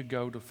need to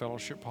go to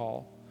Fellowship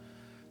Hall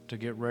to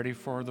get ready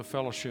for the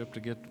fellowship, to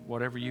get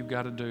whatever you've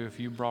got to do. If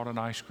you brought an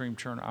ice cream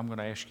churn, I'm going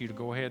to ask you to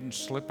go ahead and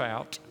slip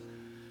out.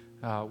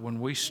 When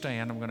we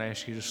stand, I'm going to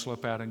ask you to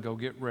slip out and go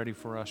get ready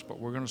for us. But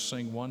we're going to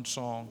sing one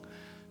song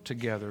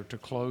together to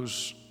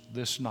close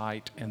this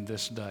night and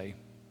this day.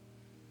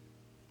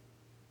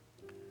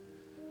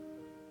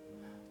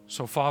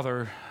 So,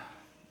 Father,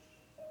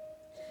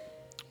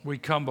 we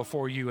come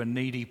before you a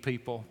needy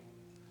people.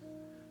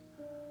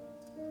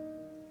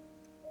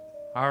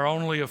 Our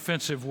only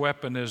offensive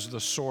weapon is the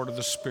sword of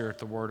the Spirit,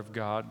 the Word of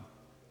God.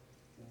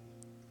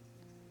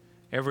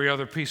 Every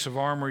other piece of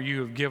armor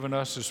you have given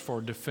us is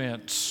for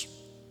defense.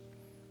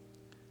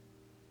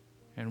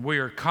 And we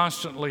are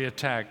constantly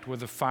attacked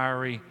with the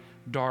fiery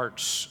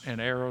darts and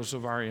arrows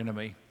of our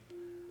enemy.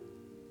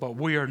 But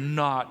we are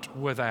not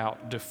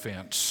without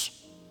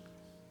defense.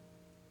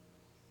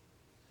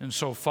 And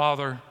so,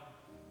 Father,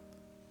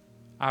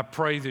 I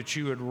pray that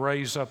you would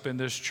raise up in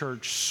this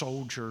church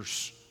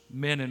soldiers,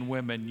 men and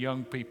women,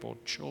 young people,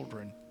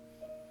 children,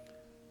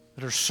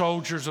 that are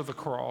soldiers of the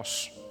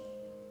cross.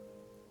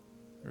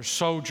 They're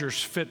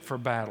soldiers fit for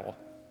battle.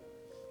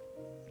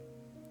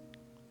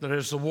 That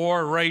as the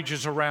war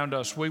rages around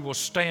us, we will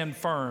stand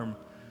firm,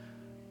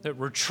 that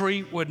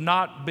retreat would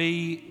not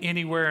be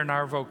anywhere in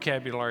our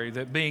vocabulary,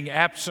 that being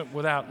absent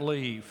without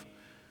leave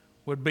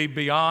would be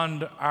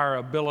beyond our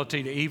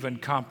ability to even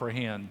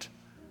comprehend,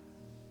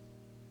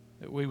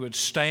 that we would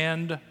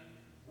stand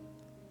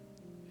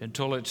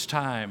until it's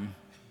time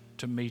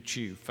to meet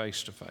you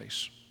face to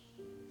face.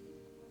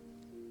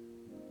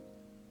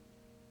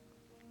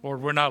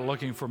 Lord, we're not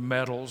looking for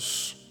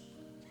medals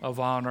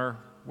of honor.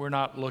 We're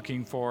not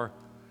looking for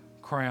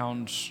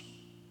crowns.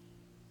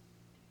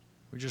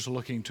 We're just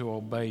looking to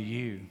obey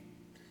you,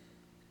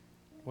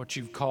 what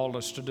you've called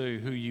us to do,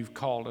 who you've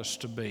called us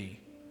to be.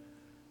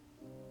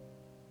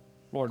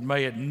 Lord,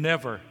 may it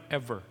never,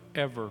 ever,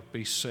 ever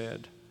be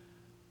said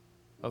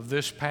of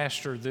this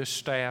pastor, this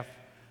staff,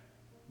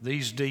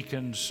 these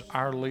deacons,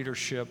 our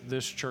leadership,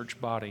 this church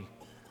body,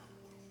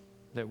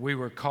 that we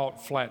were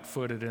caught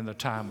flat-footed in the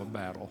time of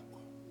battle.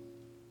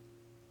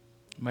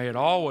 May it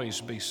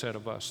always be said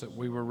of us that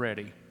we were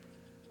ready.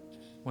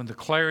 When the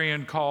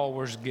clarion call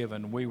was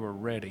given, we were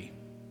ready.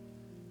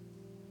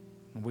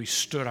 And we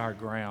stood our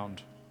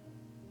ground.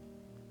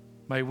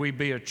 May we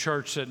be a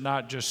church that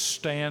not just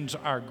stands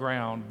our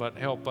ground, but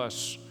help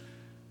us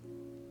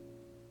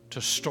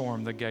to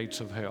storm the gates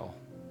of hell.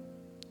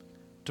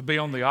 To be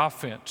on the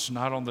offense,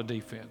 not on the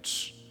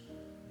defense.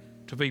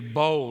 To be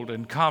bold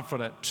and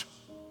confident,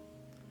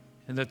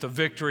 and that the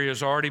victory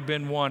has already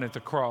been won at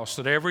the cross,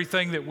 that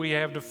everything that we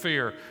have to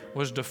fear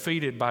was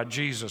defeated by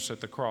Jesus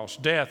at the cross.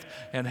 Death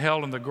and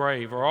hell and the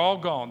grave are all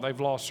gone. They've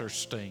lost their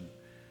sting.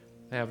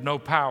 They have no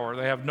power.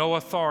 They have no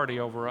authority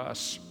over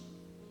us.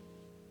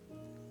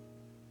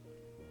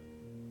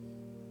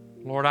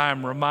 Lord, I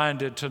am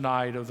reminded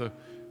tonight of the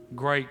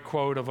great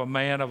quote of a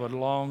man of a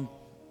long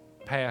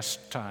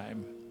past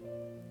time.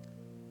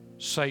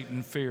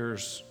 Satan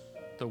fears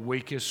the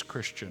weakest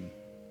Christian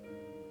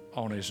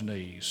on his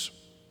knees.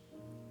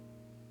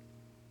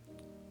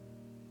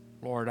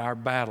 Lord, our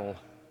battle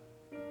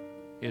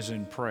is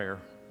in prayer.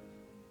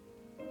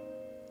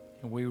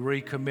 And we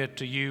recommit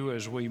to you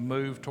as we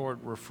move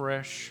toward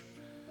refresh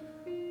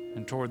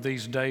and toward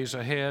these days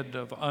ahead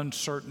of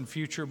uncertain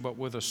future, but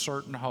with a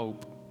certain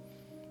hope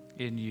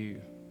in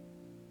you,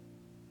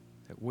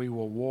 that we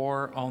will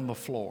war on the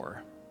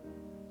floor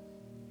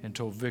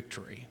until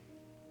victory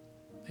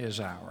is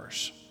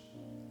ours.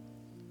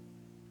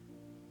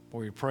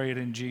 We pray it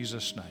in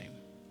Jesus' name.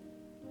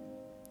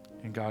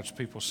 And God's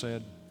people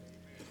said,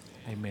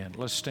 amen.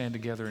 Let's stand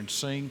together and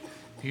sing.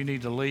 If you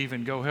need to leave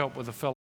and go help with the fellow.